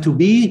they have to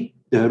be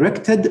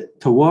directed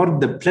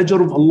toward the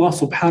pleasure of Allah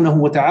subhanahu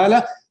wa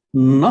ta'ala.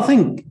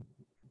 Nothing.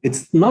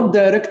 It's not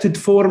directed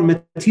for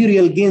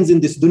material gains in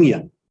this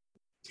dunya.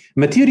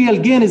 Material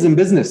gain is in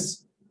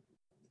business.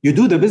 You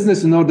do the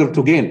business in order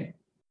to gain.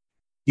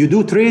 You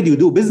do trade, you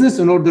do business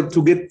in order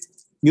to get,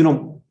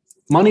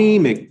 money,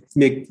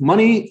 make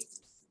money.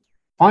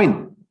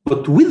 Fine.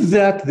 But with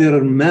that, there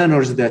are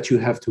manners that you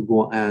have to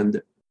go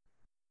and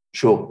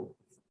show.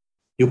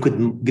 You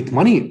could get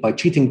money by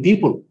cheating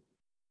people.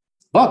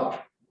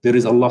 But there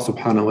is Allah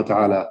subhanahu wa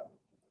ta'ala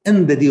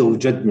in the day of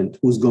judgment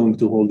who's going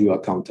to hold you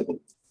accountable.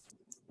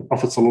 The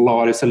Prophet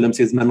sallallahu alayhi wa sallam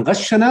says, "Man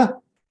ghashana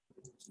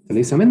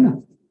falaysa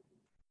minna."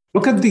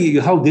 Look at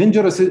how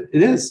dangerous it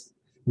is.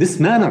 This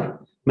manner.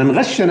 Man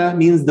ghashana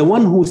means the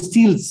one who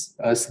steals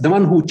us, the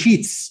one who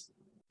cheats.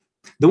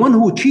 The one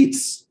who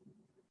cheats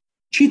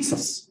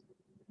us.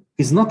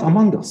 He's not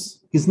among us.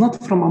 He's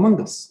not from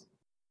among us.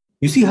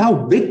 You see how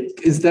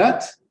big is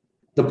that?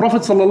 The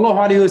Prophet sallallahu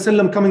alayhi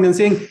wa sallam coming and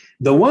saying,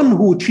 the one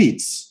who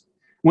cheats.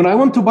 When I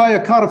want to buy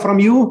a car from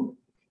you,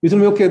 you tell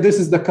me, okay, this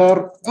is the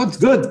car. Oh, it's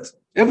good.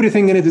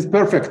 Everything in it is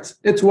perfect.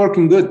 It's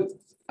working good.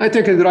 I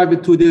take a drive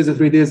it 2 days or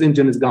 3 days,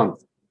 engine is gone.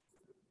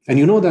 And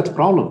you know that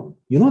problem.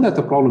 You know that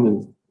the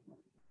problem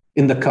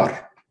in the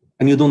car.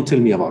 And you don't tell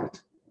me about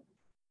it.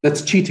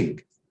 That's cheating.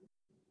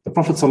 The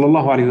Prophet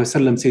sallallahu alaihi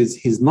wasallam says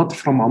he's not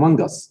from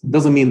among us.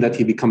 Doesn't mean that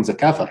he becomes a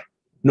kafir.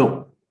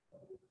 No.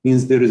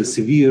 means there is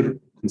severe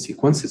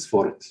consequences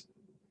for it.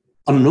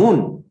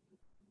 Unknown.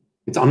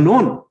 It's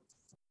unknown.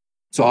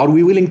 So are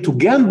we willing to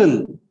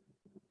gamble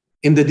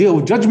in the day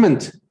of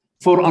judgment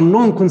for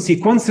unknown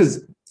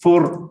consequences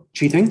for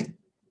cheating?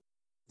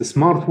 The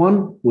smart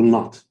one will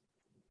not.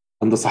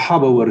 And the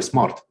Sahaba were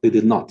smart. They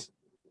did not.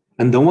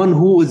 And the one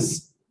who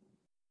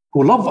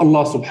love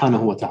Allah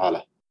subhanahu wa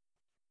ta'ala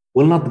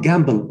will not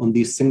gamble on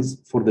these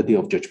things for the day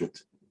of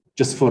judgment,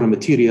 just for a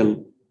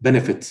material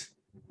benefit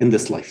in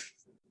this life.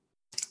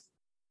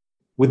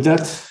 With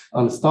that,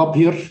 I'll stop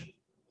here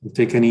and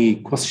take any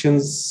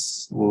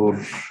questions or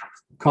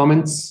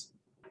comments.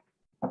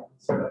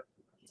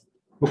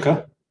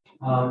 Okay.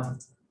 I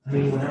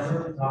mean,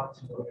 whenever we talk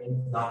to any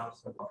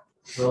non-Muslim,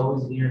 we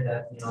always hear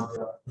that,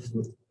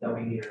 that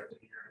we hear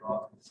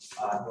about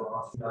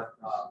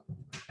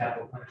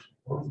capital punishment,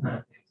 all these kind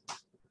of things,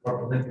 or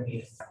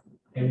polygamy,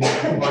 and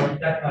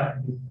that kind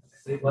of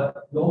thing.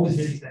 But we always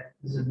hear that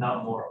this is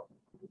not moral.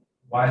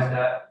 Why is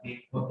that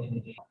being put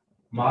in a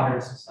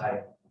modern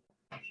society?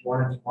 If you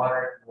want to be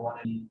modern, you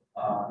want to be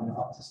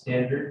up to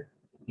standard,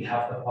 you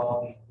have to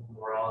follow the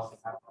morals, you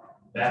have to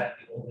back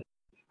the old.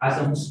 As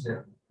a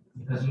Muslim,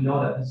 because you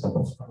know that this is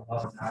supposed to come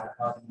about,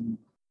 how do you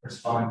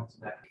respond to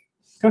that?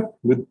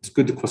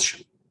 Good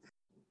question.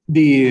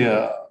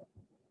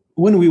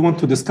 When we want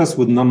to discuss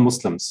with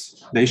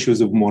non-Muslims the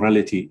issues of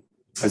morality,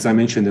 as I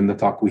mentioned in the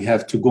talk, we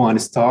have to go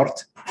and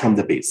start from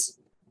the base.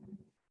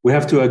 We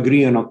have to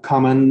agree on a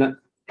common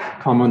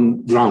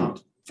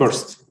ground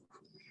first.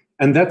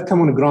 And that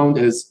common ground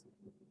is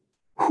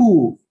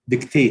who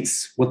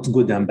dictates what's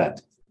good and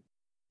bad?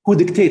 Who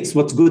dictates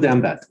what's good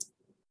and bad?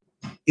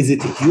 Is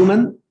it a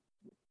human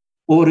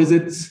or is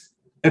it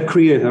a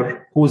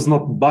creator who's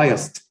not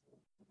biased?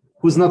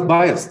 Who's not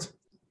biased?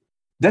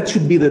 That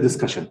should be the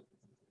discussion.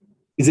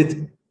 Is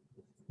it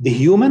the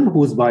human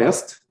who is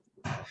biased?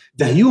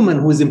 The human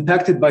who is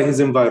impacted by his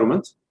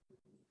environment?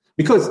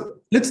 Because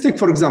let's take,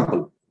 for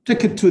example,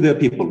 take it to the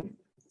people,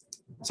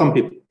 some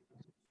people.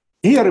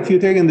 Here, if you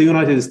take in the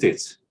United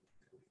States,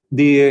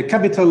 the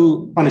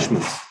capital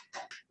punishment,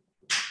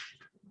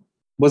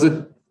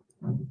 it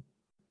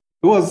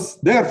was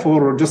there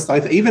for just,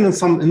 even in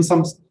some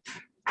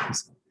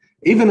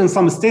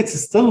states,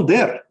 it's still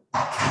there,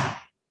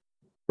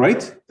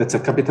 right? That's a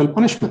capital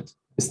punishment.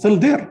 It's still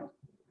there.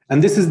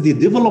 And this is the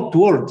developed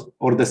world,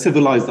 or the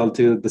civilized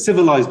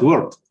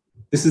world.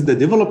 This is the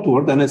developed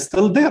world, and it's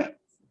still there.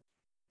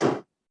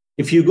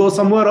 If you go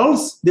somewhere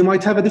else, they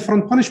might have a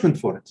different punishment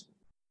for it.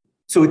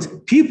 So it's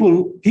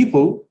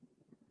people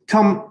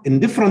come in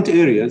different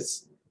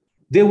areas.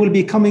 They will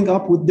be coming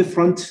up with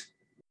different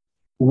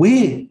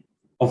way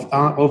of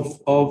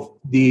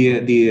the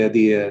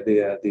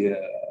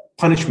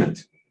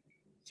punishment.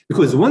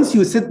 Because once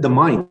you set the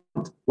mind,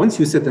 once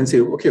you sit and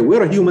say, okay,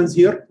 we're humans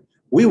here,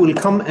 we will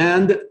come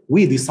and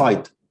we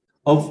decide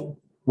of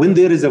when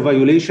there is a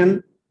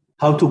violation,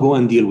 how to go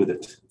and deal with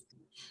it.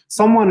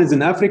 Someone is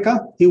in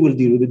Africa, he will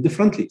deal with it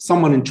differently.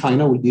 Someone in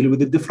China will deal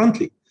with it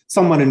differently.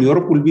 Someone in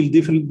Europe will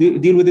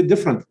deal with it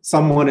differently.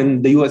 Someone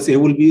in the USA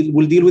will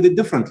deal with it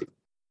differently.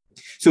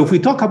 So if we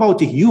talk about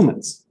the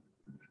humans,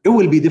 it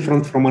will be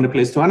different from one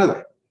place to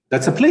another.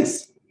 That's a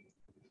place.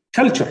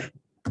 Culture.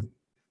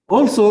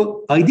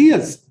 Also,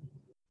 ideas.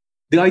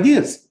 The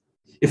ideas.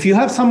 If you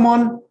have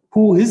someone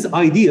who his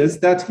ideas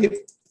that,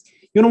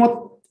 you know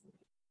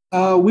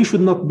what, we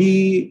should not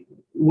be,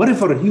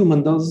 whatever a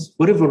human does,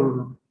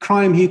 whatever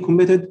crime he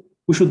committed,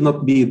 we should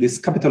not be, this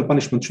capital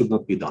punishment should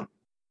not be done.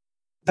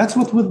 That's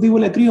what they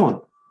will agree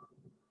on.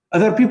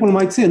 Other people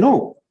might say,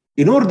 no,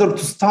 in order to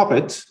stop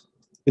it,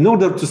 in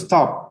order to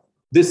stop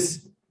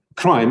this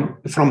crime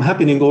from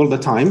happening all the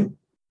time,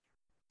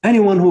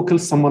 anyone who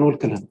kills someone will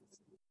kill him.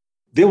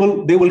 They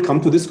will come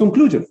to this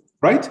conclusion,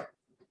 right?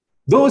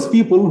 Those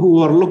people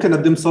who are looking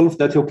at themselves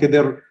that, okay,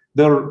 they're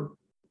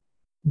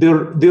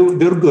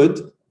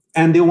good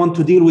and they want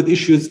to deal with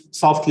issues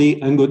softly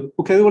and good,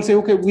 okay, they will say,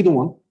 okay, we don't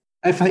want.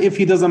 If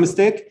he does a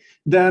mistake,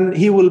 then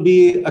he will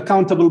be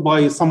accountable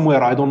by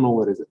somewhere, I don't know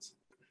where is it.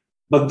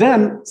 But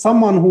then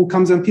someone who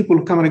comes and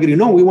people come and agree,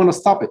 no, we want to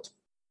stop it,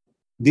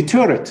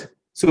 deter it.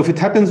 So if it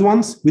happens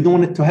once, we don't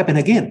want it to happen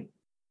again.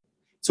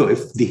 So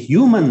if the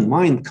human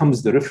mind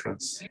comes the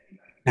reference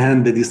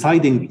and the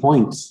deciding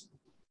points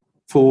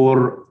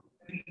for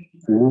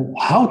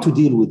how to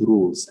deal with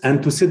rules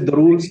and to set the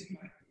rules,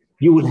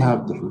 you will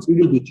have the rules. It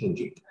will be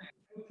changing.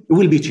 It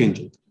will be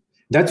changing.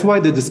 That's why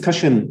the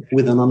discussion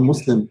with a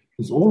non-Muslim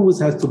always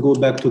has to go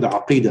back to the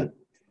aqidah.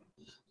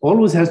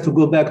 Always has to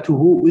go back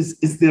to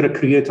is there a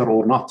creator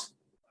or not?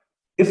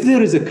 If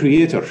there is a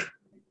creator,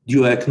 do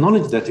you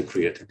acknowledge that a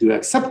creator? Do you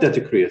accept that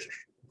a creator?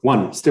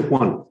 Step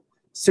one.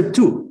 Step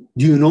two,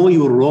 do you know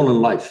your role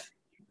in life?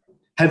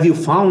 Have you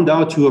found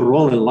out your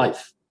role in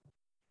life?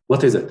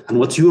 What is it? And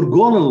what's your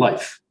goal in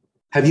life?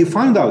 Have you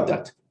found out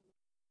that?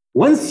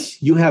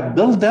 Once you have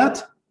built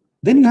that,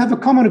 then you have a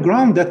common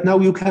ground that now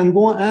you can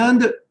go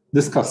and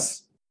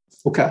discuss.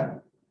 Okay,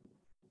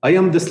 I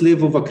am the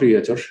slave of a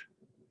creator,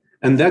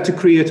 and that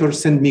creator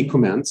sent me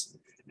commands,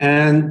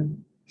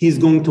 and He's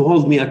going to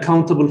hold me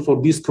accountable for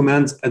these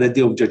commands at the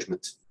day of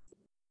judgment.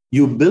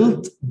 You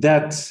build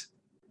that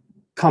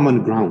common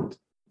ground.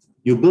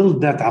 You build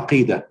that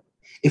aqeedah.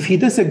 If he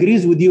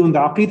disagrees with you on the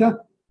aqeedah,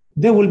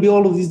 there will be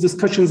all of these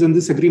discussions and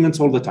disagreements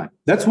all the time.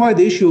 That's why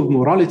the issue of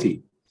morality,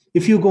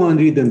 if you go and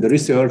read in the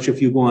research, if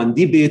you go on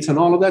debates and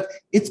all of that,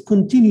 it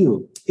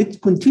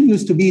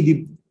continues to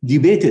be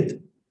debated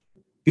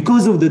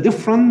because of the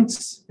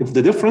difference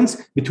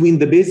between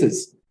the bases.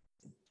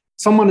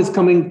 Someone is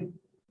coming,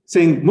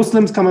 saying,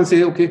 Muslims come and say,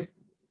 okay,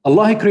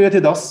 Allah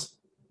created us.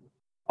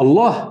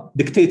 Allah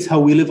dictates how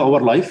we live our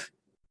life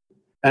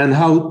and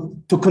how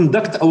to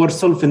conduct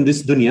ourselves in this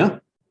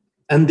dunya.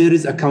 And there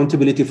is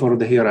accountability for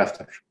the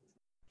hereafter.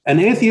 An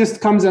atheist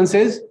comes and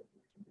says,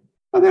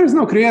 well, there is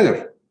no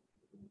creator.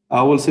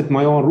 I will set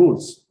my own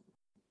rules.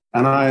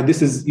 And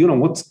this is,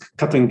 what's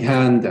cutting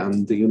hand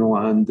and, doing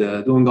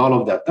all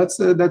of that.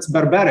 That's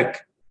barbaric.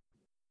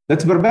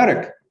 That's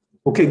barbaric.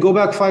 Okay, go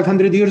back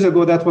 500 years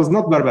ago, that was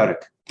not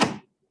barbaric.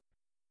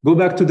 Go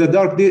back to the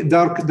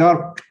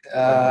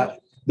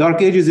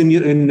dark ages in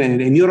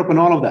Europe and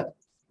all of that.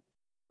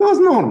 That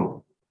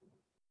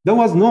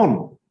was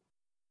normal.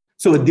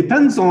 So it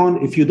depends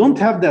on, if you don't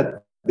have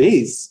that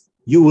base,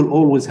 you will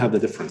always have the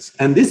difference.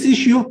 And this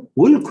issue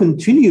will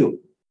continue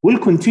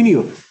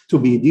to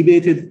be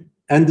debated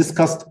and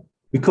discussed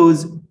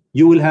because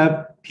you will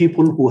have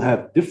people who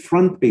have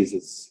different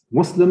bases,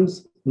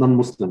 Muslims,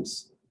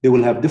 non-Muslims. They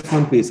will have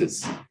different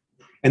bases.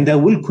 And that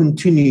will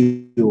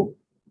continue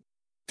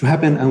to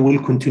happen and will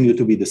continue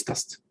to be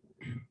discussed.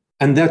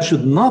 And that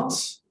should not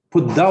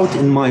put doubt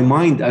in my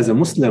mind as a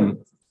Muslim.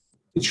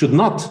 It should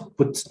not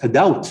put a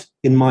doubt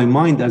in my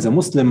mind as a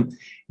Muslim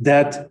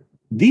that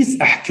these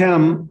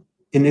ahkam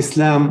in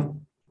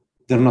Islam,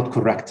 they're not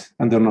correct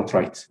and they're not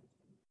right.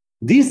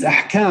 These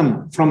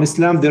ahkam from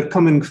Islam, they're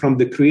coming from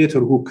the Creator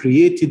who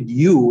created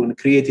you and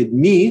created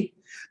me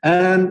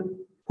and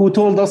who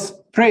told us,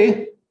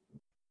 pray,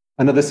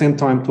 and at the same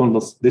time told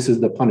us this is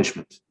the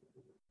punishment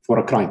for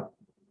a crime.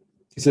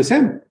 It's the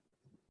same.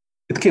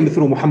 It came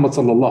through Muhammad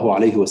sallallahu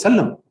alayhi wa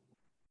sallam.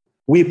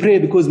 We pray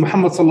because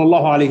Muhammad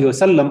sallallahu alayhi wa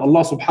sallam,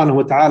 Allah subhanahu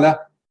wa ta'ala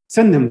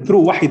send him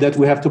through wahi that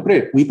we have to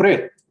pray. We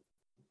pray.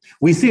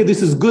 We say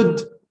this is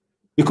good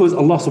because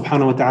Allah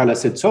subhanahu wa ta'ala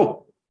said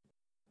so.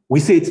 We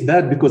say it's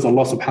bad because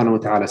Allah subhanahu wa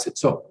ta'ala said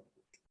so.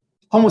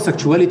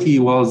 Homosexuality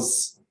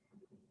was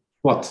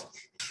what?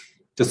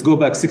 Just go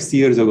back 60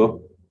 years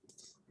ago,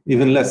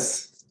 even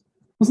less.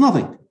 It was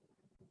nothing,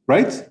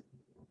 right?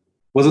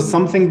 Was it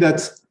something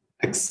that's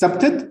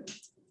accepted?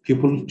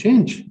 People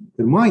change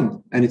their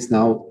mind and it's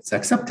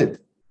accepted.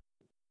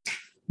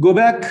 Go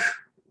back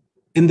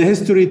in the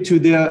history to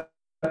the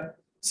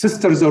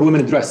sisters or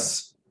women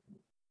dress.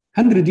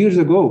 100 years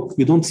ago,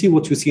 you don't see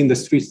what you see in the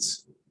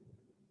streets.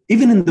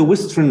 Even in the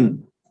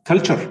Western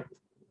culture,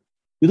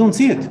 you don't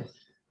see it.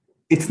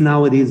 It's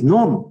nowadays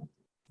normal.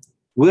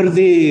 Were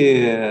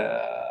they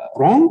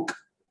wrong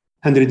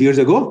 100 years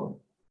ago?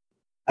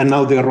 And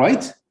now they're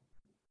right?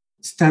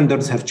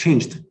 Standards have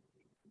changed.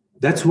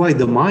 That's why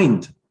the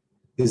mind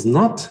is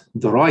not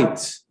the right,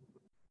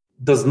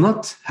 does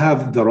not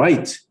have the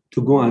right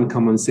to go and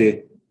come and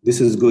say, this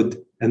is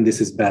good and this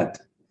is bad.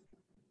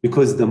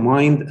 Because the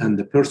mind and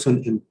the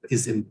person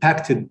is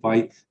impacted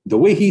by the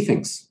way he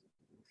thinks,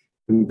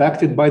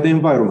 impacted by the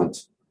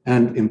environment,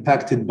 and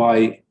impacted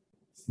by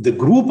the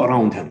group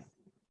around him,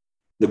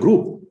 the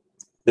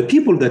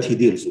people that he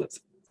deals with.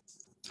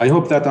 I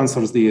hope that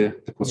answers the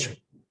question.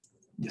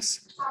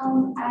 Yes.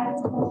 I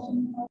have a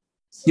question.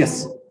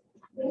 Yes.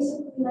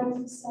 Basically, like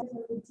you said,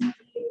 the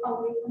deviate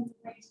away from the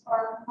race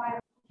or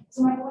environment.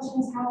 So my question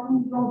is, how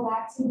can we go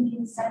back to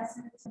being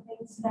sensitive to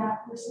things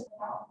that we're saying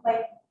about,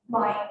 like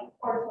lying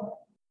or killing?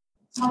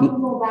 How do we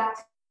go back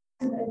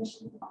to the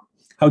initial?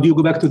 How do you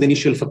go back to the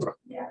initial fitrah?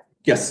 Yeah.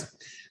 Yes.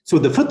 So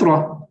the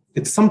fitrah,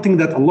 it's something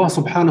that Allah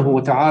subhanahu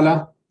wa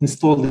ta'ala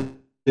installed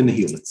in the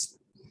humans.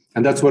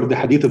 And that's where the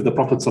hadith of the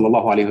Prophet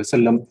sallallahu alayhi wa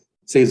sallam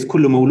says,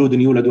 كل مولود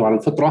يولد على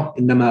الفطرة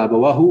إنما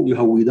أبواه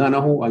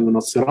يهودانه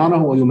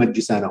وينصرانه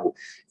ويمجسانه.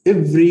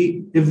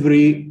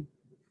 Every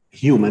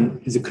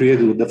human is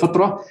created with the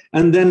fitrah,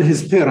 and then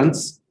his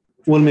parents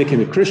will make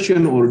him a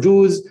Christian or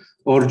Jews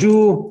or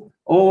Jew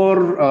or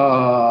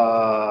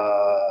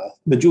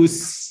the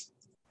Jews.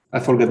 I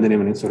forget the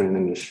name in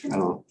English. I don't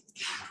know.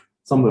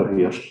 Somewhere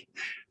here.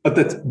 But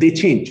that they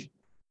change.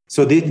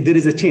 So there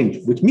is a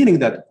change, which meaning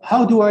that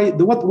what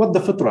the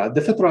fitrah?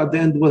 The fitrah at the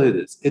end, what it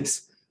is?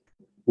 It's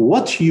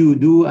what you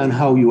do and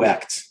how you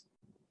act.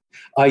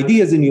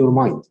 Ideas in your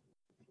mind.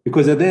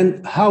 Because at the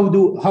end, how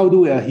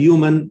do a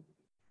human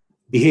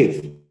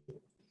behave?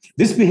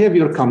 This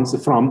behavior comes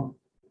from,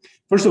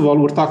 first of all,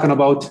 we're talking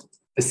about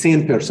a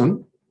sane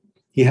person.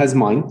 He has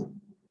mind.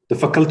 The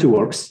faculty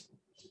works.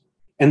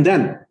 And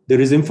then there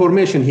is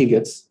information he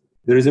gets.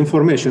 There is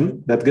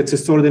information that gets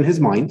stored in his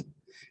mind.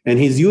 And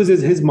he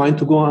uses his mind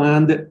to go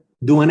and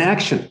do an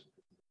action.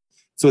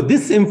 So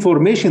this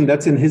information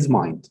that's in his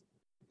mind,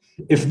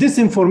 if this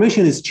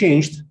information is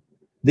changed,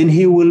 then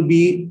he will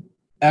be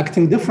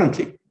acting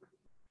differently.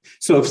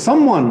 So if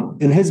someone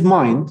in his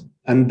mind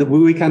and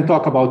we can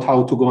talk about how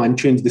to go and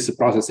change this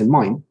process in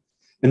mind,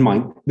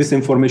 this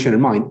information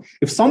in mind.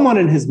 If someone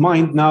in his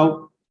mind now,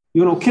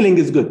 killing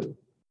is good,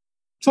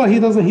 so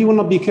he will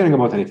not be caring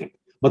about anything.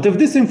 But if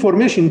this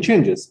information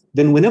changes,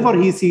 then whenever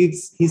he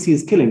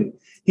sees killing,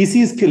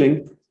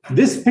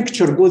 this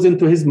picture goes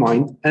into his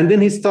mind, and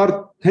then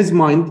his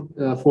mind,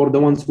 for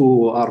the ones who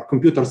are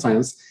computer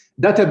science,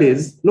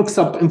 database looks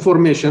up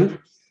information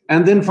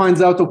and then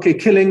finds out, okay,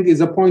 killing is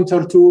a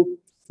pointer to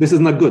this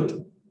is not good.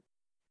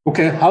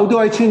 Okay, how do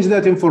I change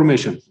that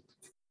information?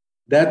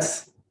 That's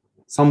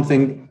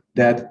something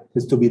that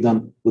has to be done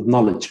with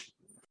knowledge.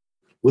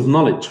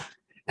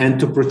 And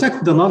to protect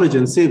the knowledge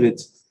and save it,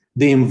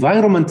 the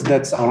environment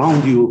that's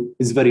around you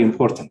is very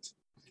important.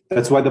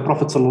 That's why the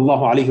Prophet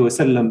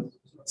ﷺ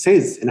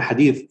says in a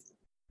hadith,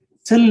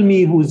 tell me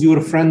who's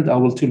your friend, I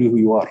will tell you who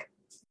you are.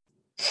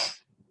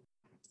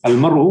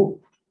 Al-Mar'u,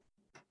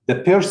 the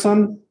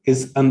person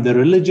is under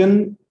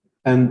religion,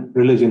 and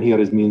religion here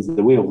means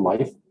the way of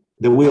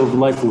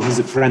life of his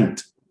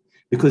friend,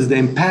 because the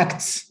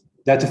impacts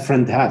that a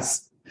friend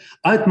has.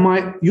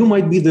 You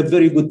might be the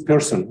very good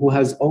person who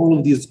has all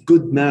of these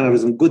good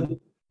manners and good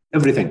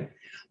everything.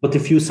 But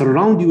if you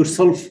surround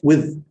yourself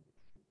with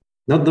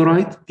not the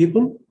right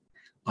people,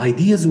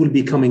 ideas will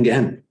be coming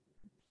in.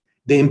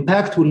 The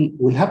impact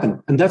will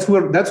happen. And that's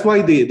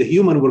why the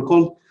human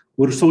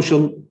we're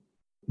social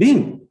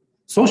being.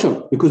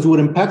 Social, because we're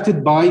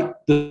impacted by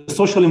the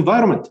social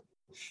environment.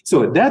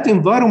 So that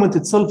environment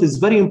itself is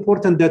very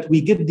important, that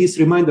we get these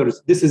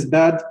reminders. This is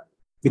bad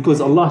because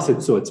Allah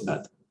said so, it's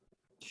bad.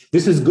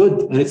 This is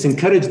good and it's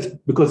encouraged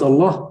because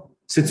Allah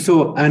said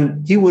so,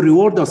 and He will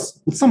reward us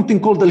with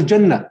something called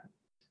Al-Jannah.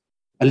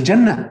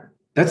 Al-Jannah,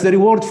 that's the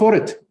reward for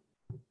it.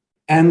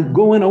 And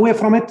going away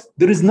from it,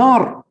 there is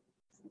Nar,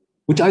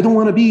 which I don't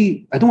want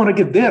to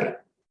get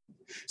there.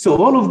 So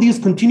all of these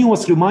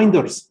continuous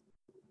reminders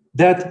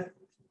that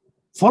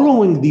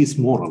following these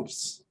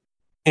morals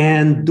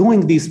and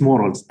doing these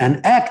morals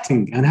and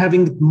acting and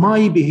having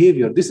my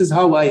behavior, this is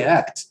how I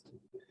act,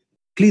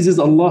 pleases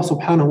Allah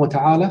subhanahu wa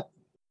ta'ala,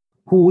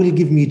 who will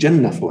give me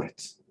Jannah for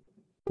it.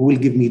 Who will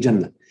give me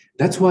Jannah.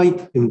 That's why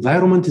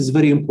environment is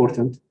very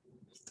important.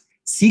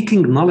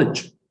 Seeking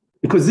knowledge,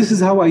 because this is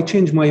how I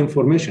change my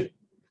information.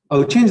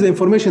 I'll change the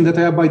information that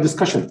I have by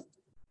discussion,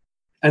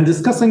 and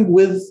discussing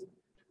with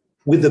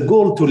the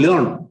goal to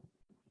learn.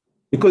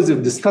 Because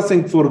if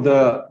discussing for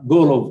the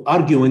goal of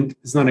arguing,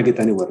 it's not going to get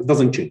anywhere. It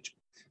doesn't change.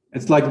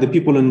 It's like the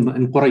people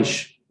in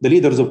Quraysh, the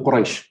leaders of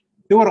Quraysh.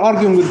 They were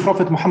arguing with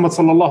Prophet Muhammad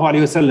sallallahu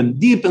alaihi wasallam.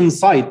 Deep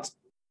inside,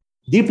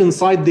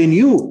 they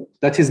knew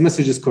that his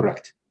message is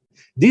correct.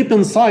 Deep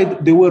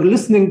inside, they were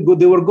listening.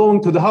 They were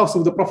going to the house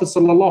of the Prophet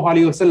sallallahu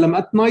alaihi wasallam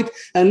at night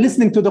and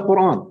listening to the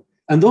Quran.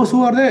 And those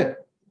who are there,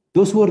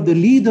 those were the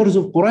leaders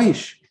of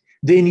Quraysh.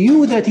 They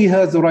knew that he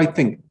has the right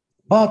thing,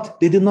 but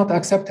they did not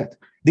accept it.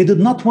 They did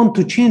not want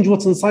to change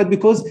what's inside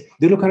because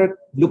they look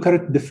at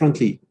it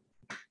differently.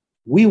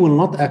 We will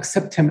not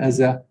accept him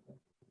as a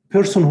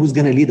person who's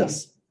going to lead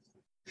us.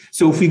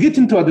 So if we get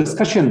into a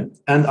discussion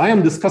and I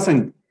am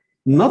discussing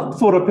not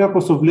for a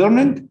purpose of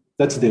learning,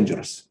 that's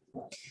dangerous.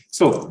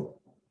 So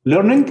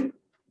learning,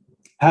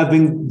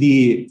 having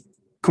the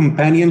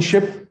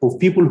companionship of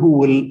people who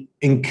will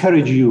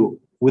encourage you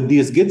with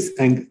these gifts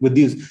and with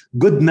these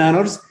good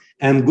manners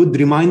and good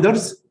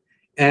reminders,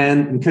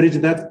 and encourage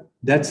that.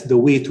 That's the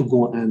way to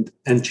go and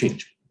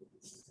change.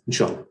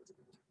 Inshallah.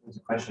 There's a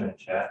question in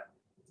chat.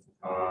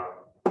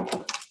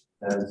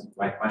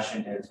 My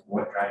question is,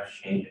 what drives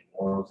change in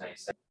morals and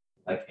ethics?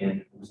 Like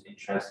in whose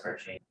interests are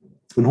changing?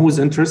 In whose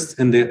interests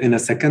in a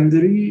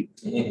secondary?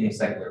 In a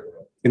secular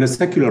world. In a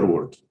secular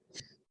world.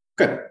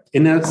 Okay.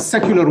 In a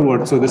secular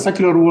world. So the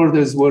secular world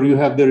is where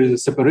there is a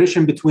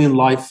separation between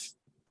life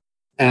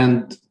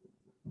and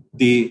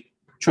the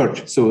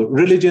church. So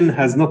religion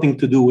has nothing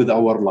to do with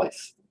our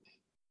life.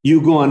 You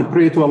go and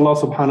pray to Allah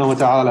subhanahu wa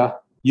ta'ala.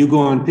 You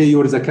go and pay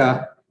your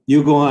zakah.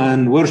 You go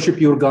and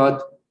worship your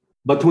God.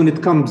 But when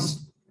it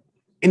comes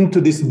into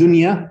this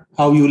dunya,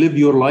 how you live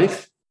your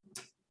life,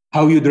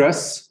 how you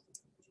dress,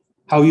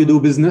 how you do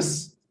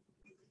business,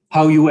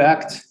 how you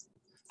act,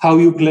 how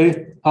you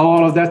play, how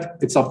all of that,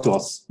 it's up to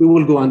us. We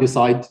will go and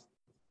decide.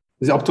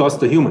 It's up to us,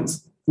 the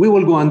humans. We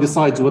will go and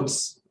decide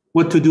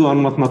what to do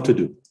and what not to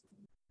do.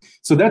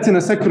 So that's in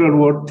a secular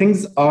world.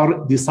 Things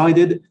are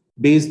decided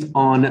based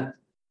on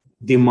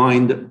the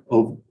mind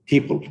of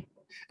people.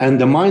 And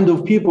the mind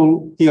of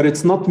people here,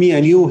 it's not me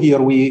and you here.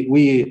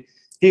 We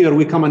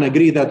come and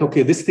agree that,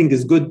 okay, this thing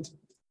is good.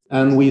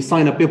 And we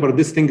sign a paper,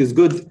 this thing is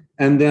good.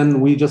 And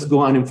then we just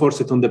go and enforce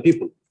it on the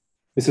people.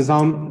 This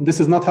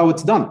is not how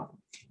it's done.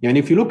 And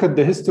if you look at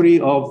the history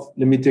of,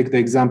 let me take the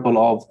example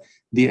of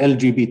the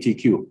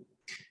LGBTQ.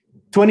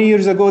 20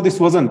 years ago, this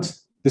wasn't.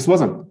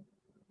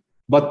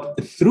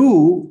 But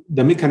through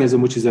the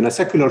mechanism, which is in a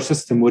secular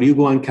system where you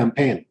go and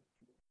campaign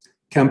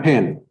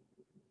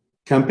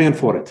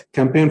for it.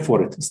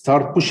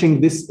 Start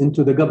pushing this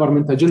into the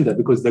government agenda,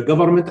 because the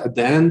government at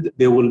the end,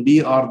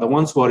 are the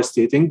ones who are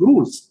stating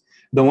rules.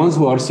 the ones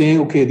who are saying,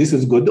 okay, this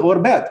is good or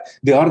bad.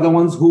 They are the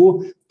ones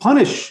who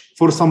punish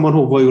for someone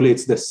who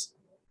violates this,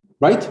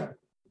 right?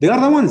 They are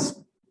the ones.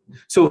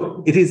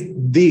 So it is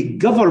the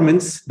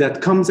governments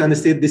that comes and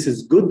say this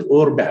is good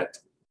or bad.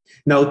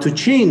 Now, to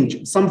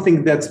change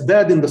something that's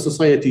bad in the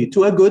society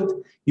to a good,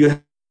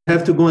 you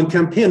have to go and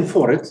campaign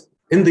for it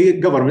in the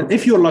government.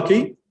 If you're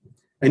lucky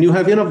and you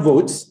have enough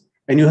votes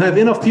and you have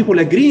enough people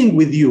agreeing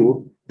with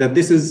you that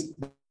this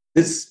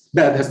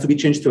bad has to be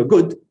changed to a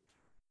good,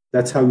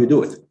 that's how you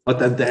do it.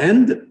 But at the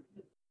end,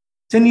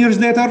 10 years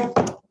later,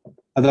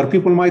 other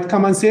people might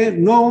come and say,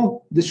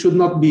 no, this should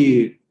not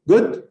be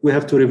good. We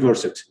have to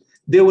reverse it.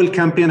 They will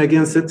campaign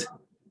against it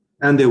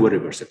and they will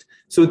reverse it.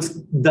 So it's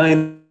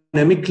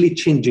dynamically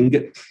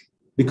changing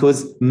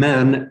because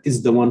man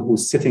is the one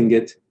who's setting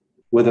it,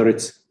 whether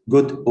it's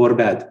good or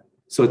bad.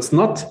 So it's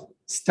not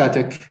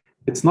static.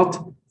 It's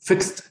not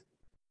fixed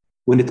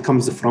when it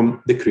comes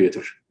from the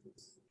creator.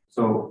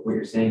 So what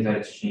you're saying is that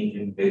it's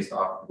changing based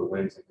off of the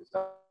whims and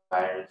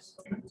desires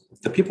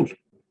of The people.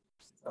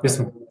 Yes,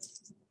 ma'am.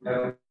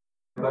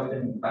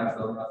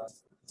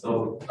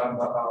 So talk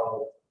about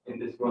how in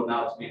this world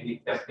now it's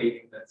mainly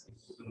temptation that's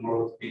the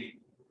morals being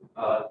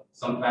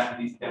sometimes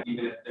these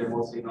even if they're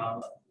mostly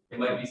not, it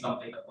might be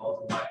something that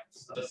falls in line,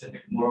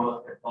 specific moral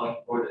that they're calling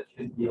for that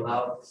shouldn't be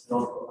allowed, it's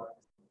not allowed.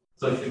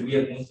 So should we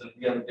as Muslims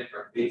be on a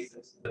different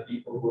basis? The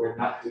people who are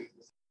not doing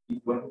this,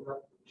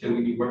 should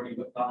we be working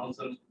with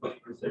non-Muslims to push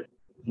for certain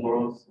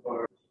morals,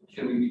 or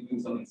should we be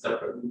doing something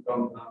separately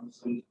from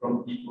non-Muslims,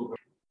 from people?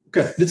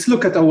 Okay, let's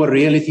look at our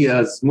reality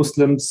as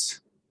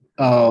Muslims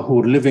who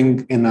are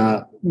living in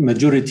a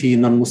majority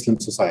non-Muslim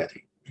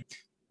society.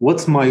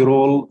 What's my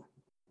role?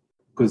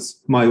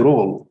 Because my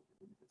role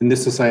in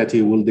this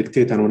society will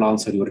dictate and will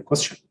answer your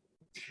question.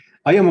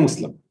 I am a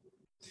Muslim.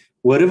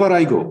 Wherever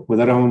I go,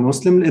 whether I'm a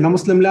Muslim in a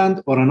Muslim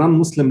land or a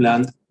non-Muslim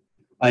land,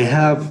 I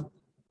have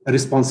a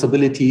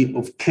responsibility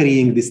of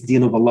carrying this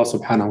deen of Allah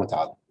subhanahu wa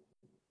ta'ala.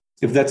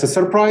 If that's a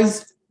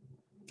surprise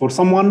for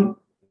someone,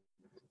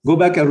 go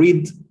back and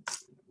read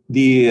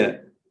the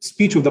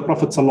speech of the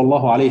Prophet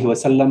sallallahu alaihi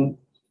wasallam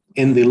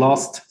in the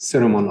last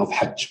ceremony of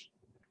Hajj.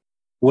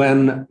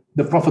 When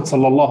the Prophet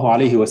sallallahu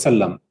alaihi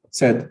wasallam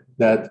said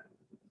that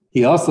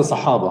he asked the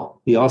Sahaba,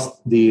 he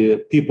asked the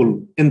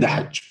people in the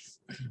Hajj,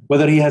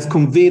 whether he has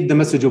conveyed the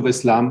message of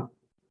Islam.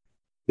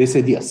 They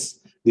said, yes.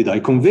 Did I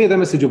convey the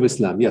message of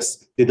Islam?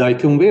 Yes. Did I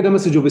convey the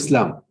message of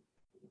Islam?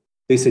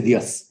 They said,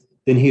 yes.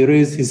 Then he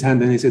raised his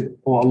hand and he said,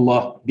 oh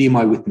Allah, be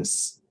my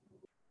witness.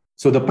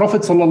 So the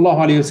Prophet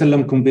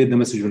ﷺ conveyed the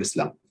message of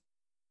Islam.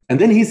 And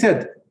then he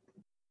said,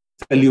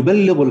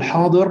 فَلْيُبَلِّغُ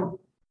الْحَاضِرُ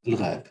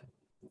الْغَائِبُ.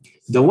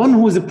 The one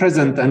who is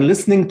present and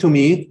listening to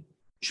me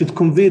should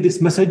convey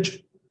this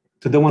message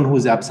to the one who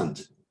is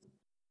absent.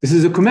 This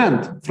is a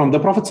command from the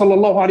Prophet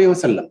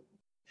ﷺ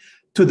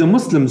to the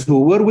Muslims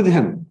who were with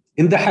him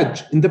in the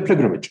Hajj, in the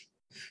pilgrimage,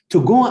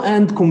 to go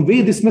and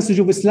convey this message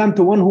of Islam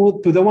to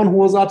the one who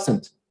was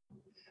absent.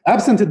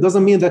 Absent, it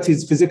doesn't mean that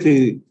he's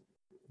physically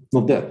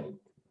not there.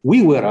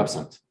 We were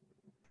absent.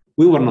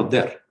 We were not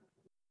there.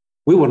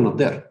 We were not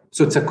there.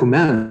 So it's a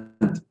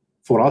command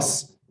for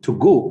us to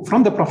go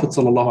from the Prophet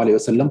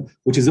ﷺ,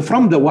 which is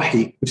from the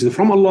wahi, which is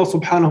from Allah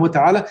subhanahu wa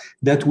ta'ala,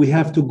 that we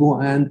have to go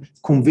and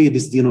convey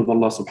this deen of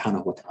Allah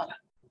subhanahu wa ta'ala.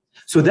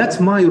 So that's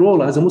my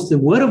role as a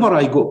Muslim. Wherever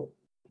I go,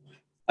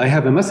 I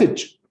have a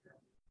message.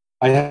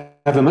 I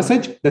have a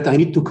message that I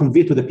need to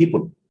convey to the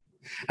people.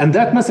 And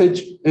that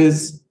message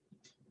is,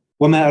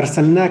 وَمَا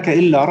أَرْسَلْنَاكَ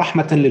إِلَّا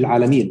رَحْمَةً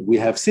لِلْعَالَمِينَ. We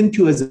have sent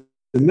you as a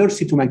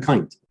mercy to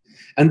mankind.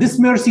 And this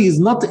mercy is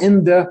not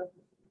in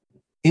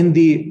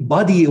the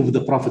body of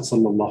the Prophet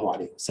sallallahu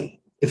alaihi wasallam.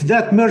 If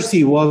that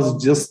mercy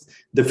was just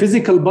the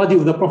physical body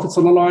of the Prophet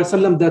sallallahu alaihi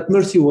wasallam, that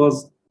mercy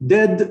was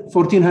dead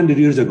 1400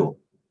 years ago,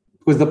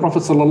 because the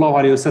Prophet sallallahu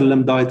alaihi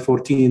wasallam died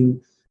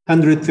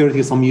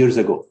 1430 some years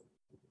ago.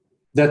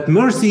 That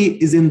mercy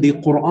is in the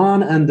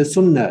Quran and the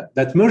Sunnah.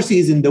 That mercy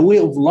is in the way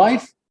of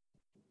life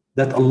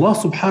that Allah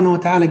subhanahu wa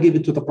ta'ala gave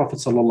it to the Prophet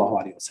sallallahu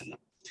alaihi wasallam.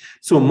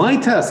 So my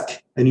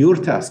task and your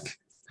task,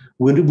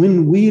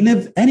 when we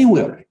live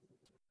anywhere,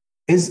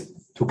 is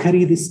to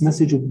carry this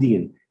message of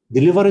deen,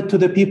 deliver it to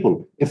the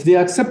people. If they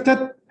accept it,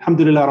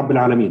 alhamdulillah rabbil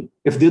alameen.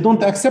 If they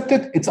don't accept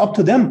it, it's up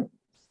to them.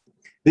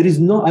 There is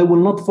no, I will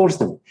not force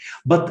them,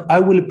 but I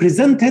will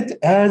present it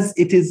as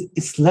it is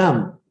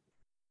Islam.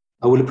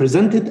 I will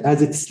present it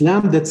as it's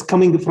Islam that's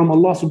coming from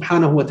Allah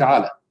subhanahu wa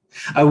ta'ala.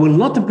 I will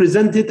not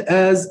present it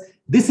as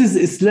this is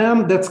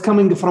Islam that's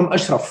coming from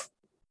Ashraf.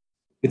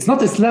 It's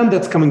not Islam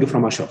that's coming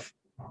from Ashraf.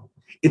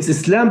 It's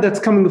Islam that's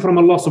coming from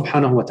Allah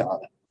subhanahu wa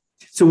ta'ala.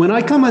 So when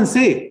I come and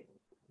say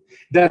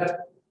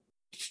that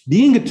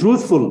being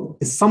truthful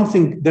is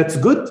something that's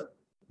good,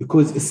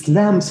 because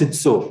Islam said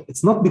so.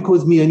 It's not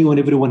because me and you and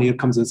everyone here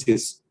comes and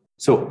says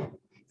so.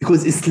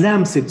 Because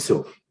Islam said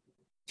so.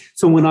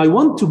 So when I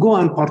want to go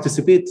and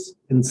participate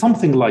in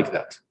something like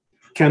that,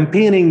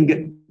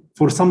 campaigning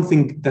for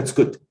something that's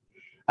good,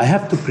 I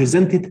have to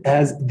present it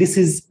as this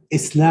is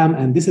Islam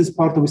and this is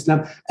part of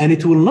Islam, and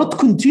it will not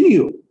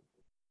continue.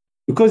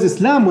 Because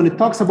Islam, when it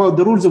talks about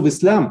the rules of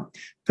Islam,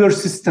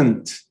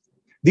 persistent,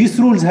 These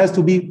rules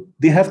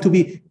they have to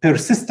be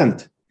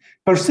persistent.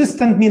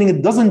 Persistent meaning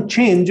it doesn't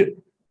change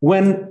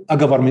when a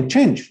government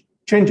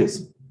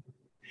changes.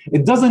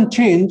 It doesn't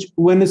change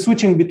when it's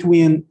switching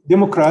between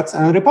Democrats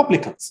and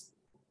Republicans,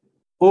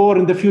 or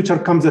in the future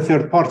comes a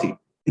third party.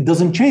 It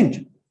doesn't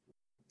change.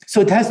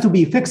 So it has to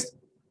be fixed.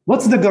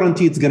 What's the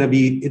guarantee it's going to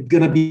be? It's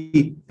going to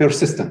be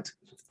persistent.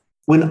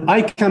 When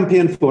I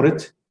campaign for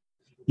it,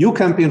 you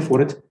campaign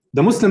for it,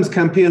 the Muslims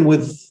campaign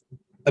with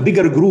a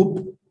bigger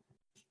group,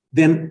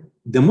 then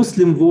the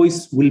Muslim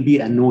voice will be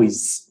a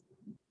noise.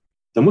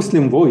 The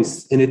Muslim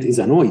voice in it is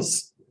a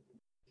noise.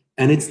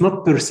 And it's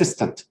not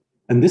persistent.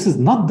 And this is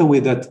not the way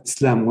that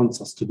Islam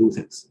wants us to do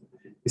things.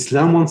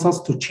 Islam wants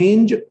us to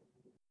change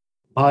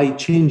by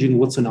changing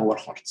what's in our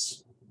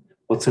hearts,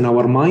 what's in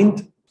our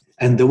mind,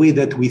 and the way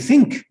that we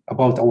think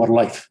about our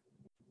life.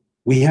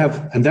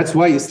 And that's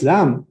why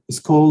Islam is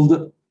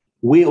called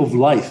way of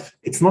life.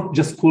 It's not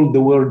just called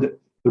the word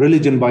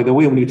religion, by the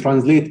way, when you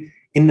translate,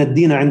 Inna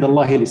ad-dina 'inda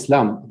Allahi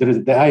al-Islam.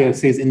 The ayah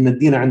says, Inna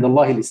ad-dina 'inda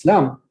Allahi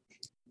al-Islam.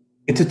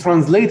 It's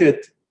translated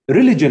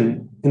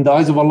religion in the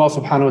eyes of Allah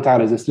subhanahu wa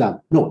ta'ala is Islam.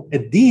 No,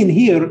 ad-din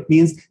here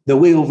means the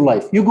way of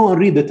life. You go and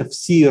read the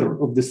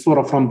tafsir of the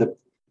surah from the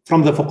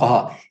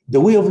fuqaha. The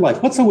way of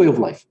life. What's the way of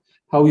life?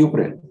 How you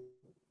pray,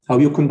 how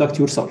you conduct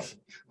yourself,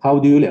 how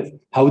do you live,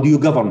 how do you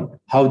govern,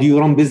 how do you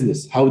run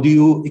business, how do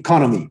you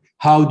economy,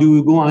 how do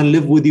you go and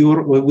live with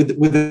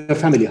the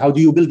family, how do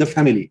you build a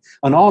family,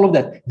 and all of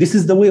that. This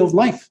is the way of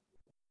life.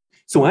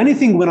 So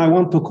anything when I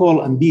want to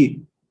call and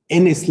be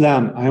in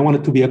Islam, I want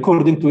it to be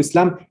according to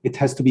Islam, it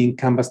has to be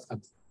encompassed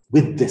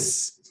with this,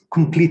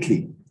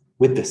 completely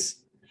with this.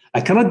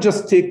 I cannot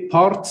just take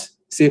part,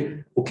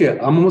 say, okay,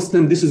 I'm a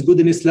Muslim, this is good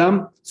in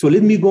Islam, so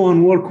let me go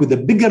and work with a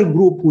bigger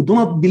group who do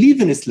not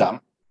believe in Islam.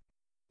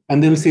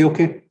 And they'll say,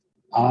 okay,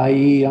 I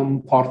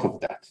am part of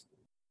that.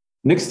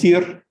 Next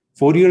year,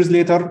 4 years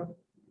later,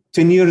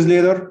 10 years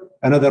later,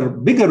 another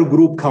bigger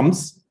group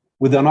comes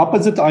with an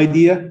opposite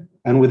idea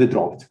and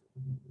withdraw it.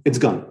 It's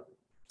gone.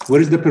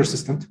 Where is the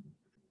persistent?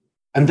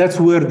 And that's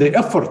where the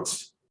effort,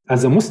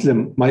 as a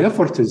Muslim, my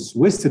effort is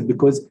wasted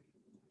because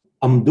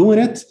I'm doing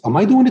it. Am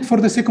I doing it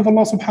for the sake of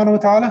Allah subhanahu wa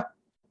ta'ala?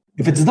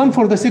 If it's done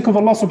for the sake of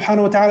Allah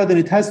subhanahu wa ta'ala, then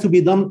it has to be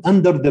done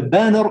under the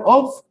banner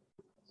of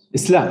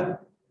Islam.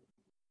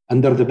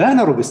 Under the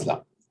banner of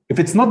Islam. If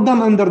it's not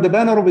done under the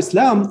banner of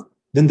Islam,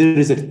 then there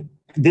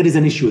is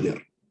an issue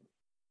there.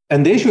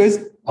 And the issue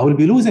is, I will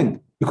be losing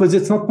because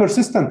it's not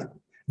persistent.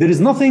 There is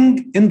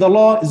nothing in the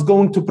law is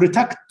going to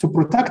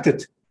protect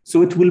it.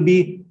 So it will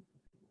be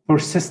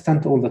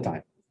persistent all the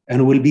time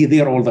and will be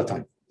there all the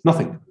time.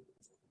 Nothing.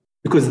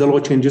 Because the law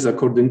changes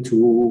according to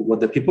what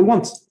the people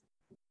want.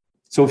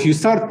 So if you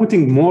start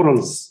putting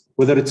morals,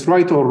 whether it's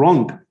right or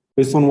wrong,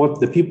 based on what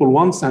the people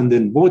want, and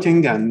then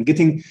voting and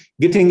getting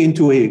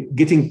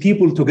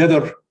people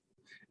together,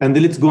 and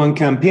then let's go and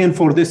campaign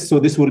for this, so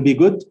this will be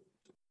good,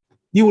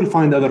 you will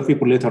find other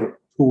people later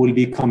who will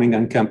be coming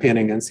and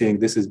campaigning and saying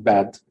this is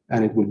bad,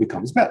 and it will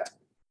become bad.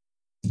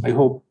 I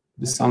hope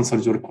this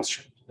answers your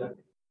question.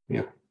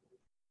 Yeah.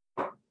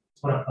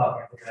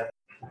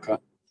 Okay.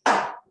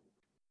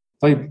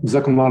 طيب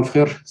جزاكم الله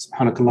الخير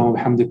سبحانك اللهم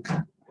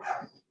وبحمدك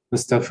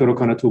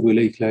نستغفرك ونتوب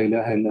إليك لا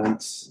إله إلا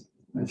أنت.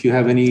 If you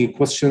have any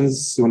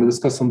questions you want to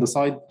discuss on the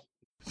side.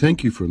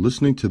 Thank you for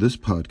listening to this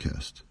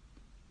podcast.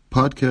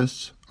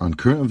 Podcasts on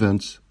current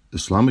events,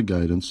 Islamic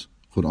guidance,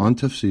 Quran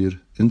tafsir,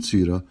 and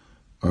Seerah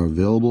are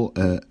available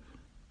at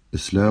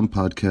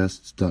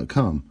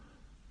islampodcasts.com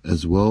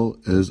as well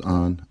as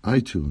on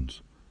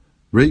iTunes.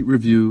 Rate,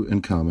 review,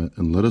 and comment,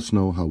 and let us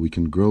know how we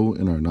can grow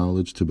in our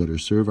knowledge to better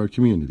serve our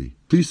community.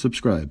 Please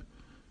subscribe,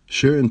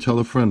 share, and tell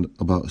a friend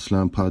about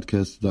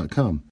islampodcasts.com.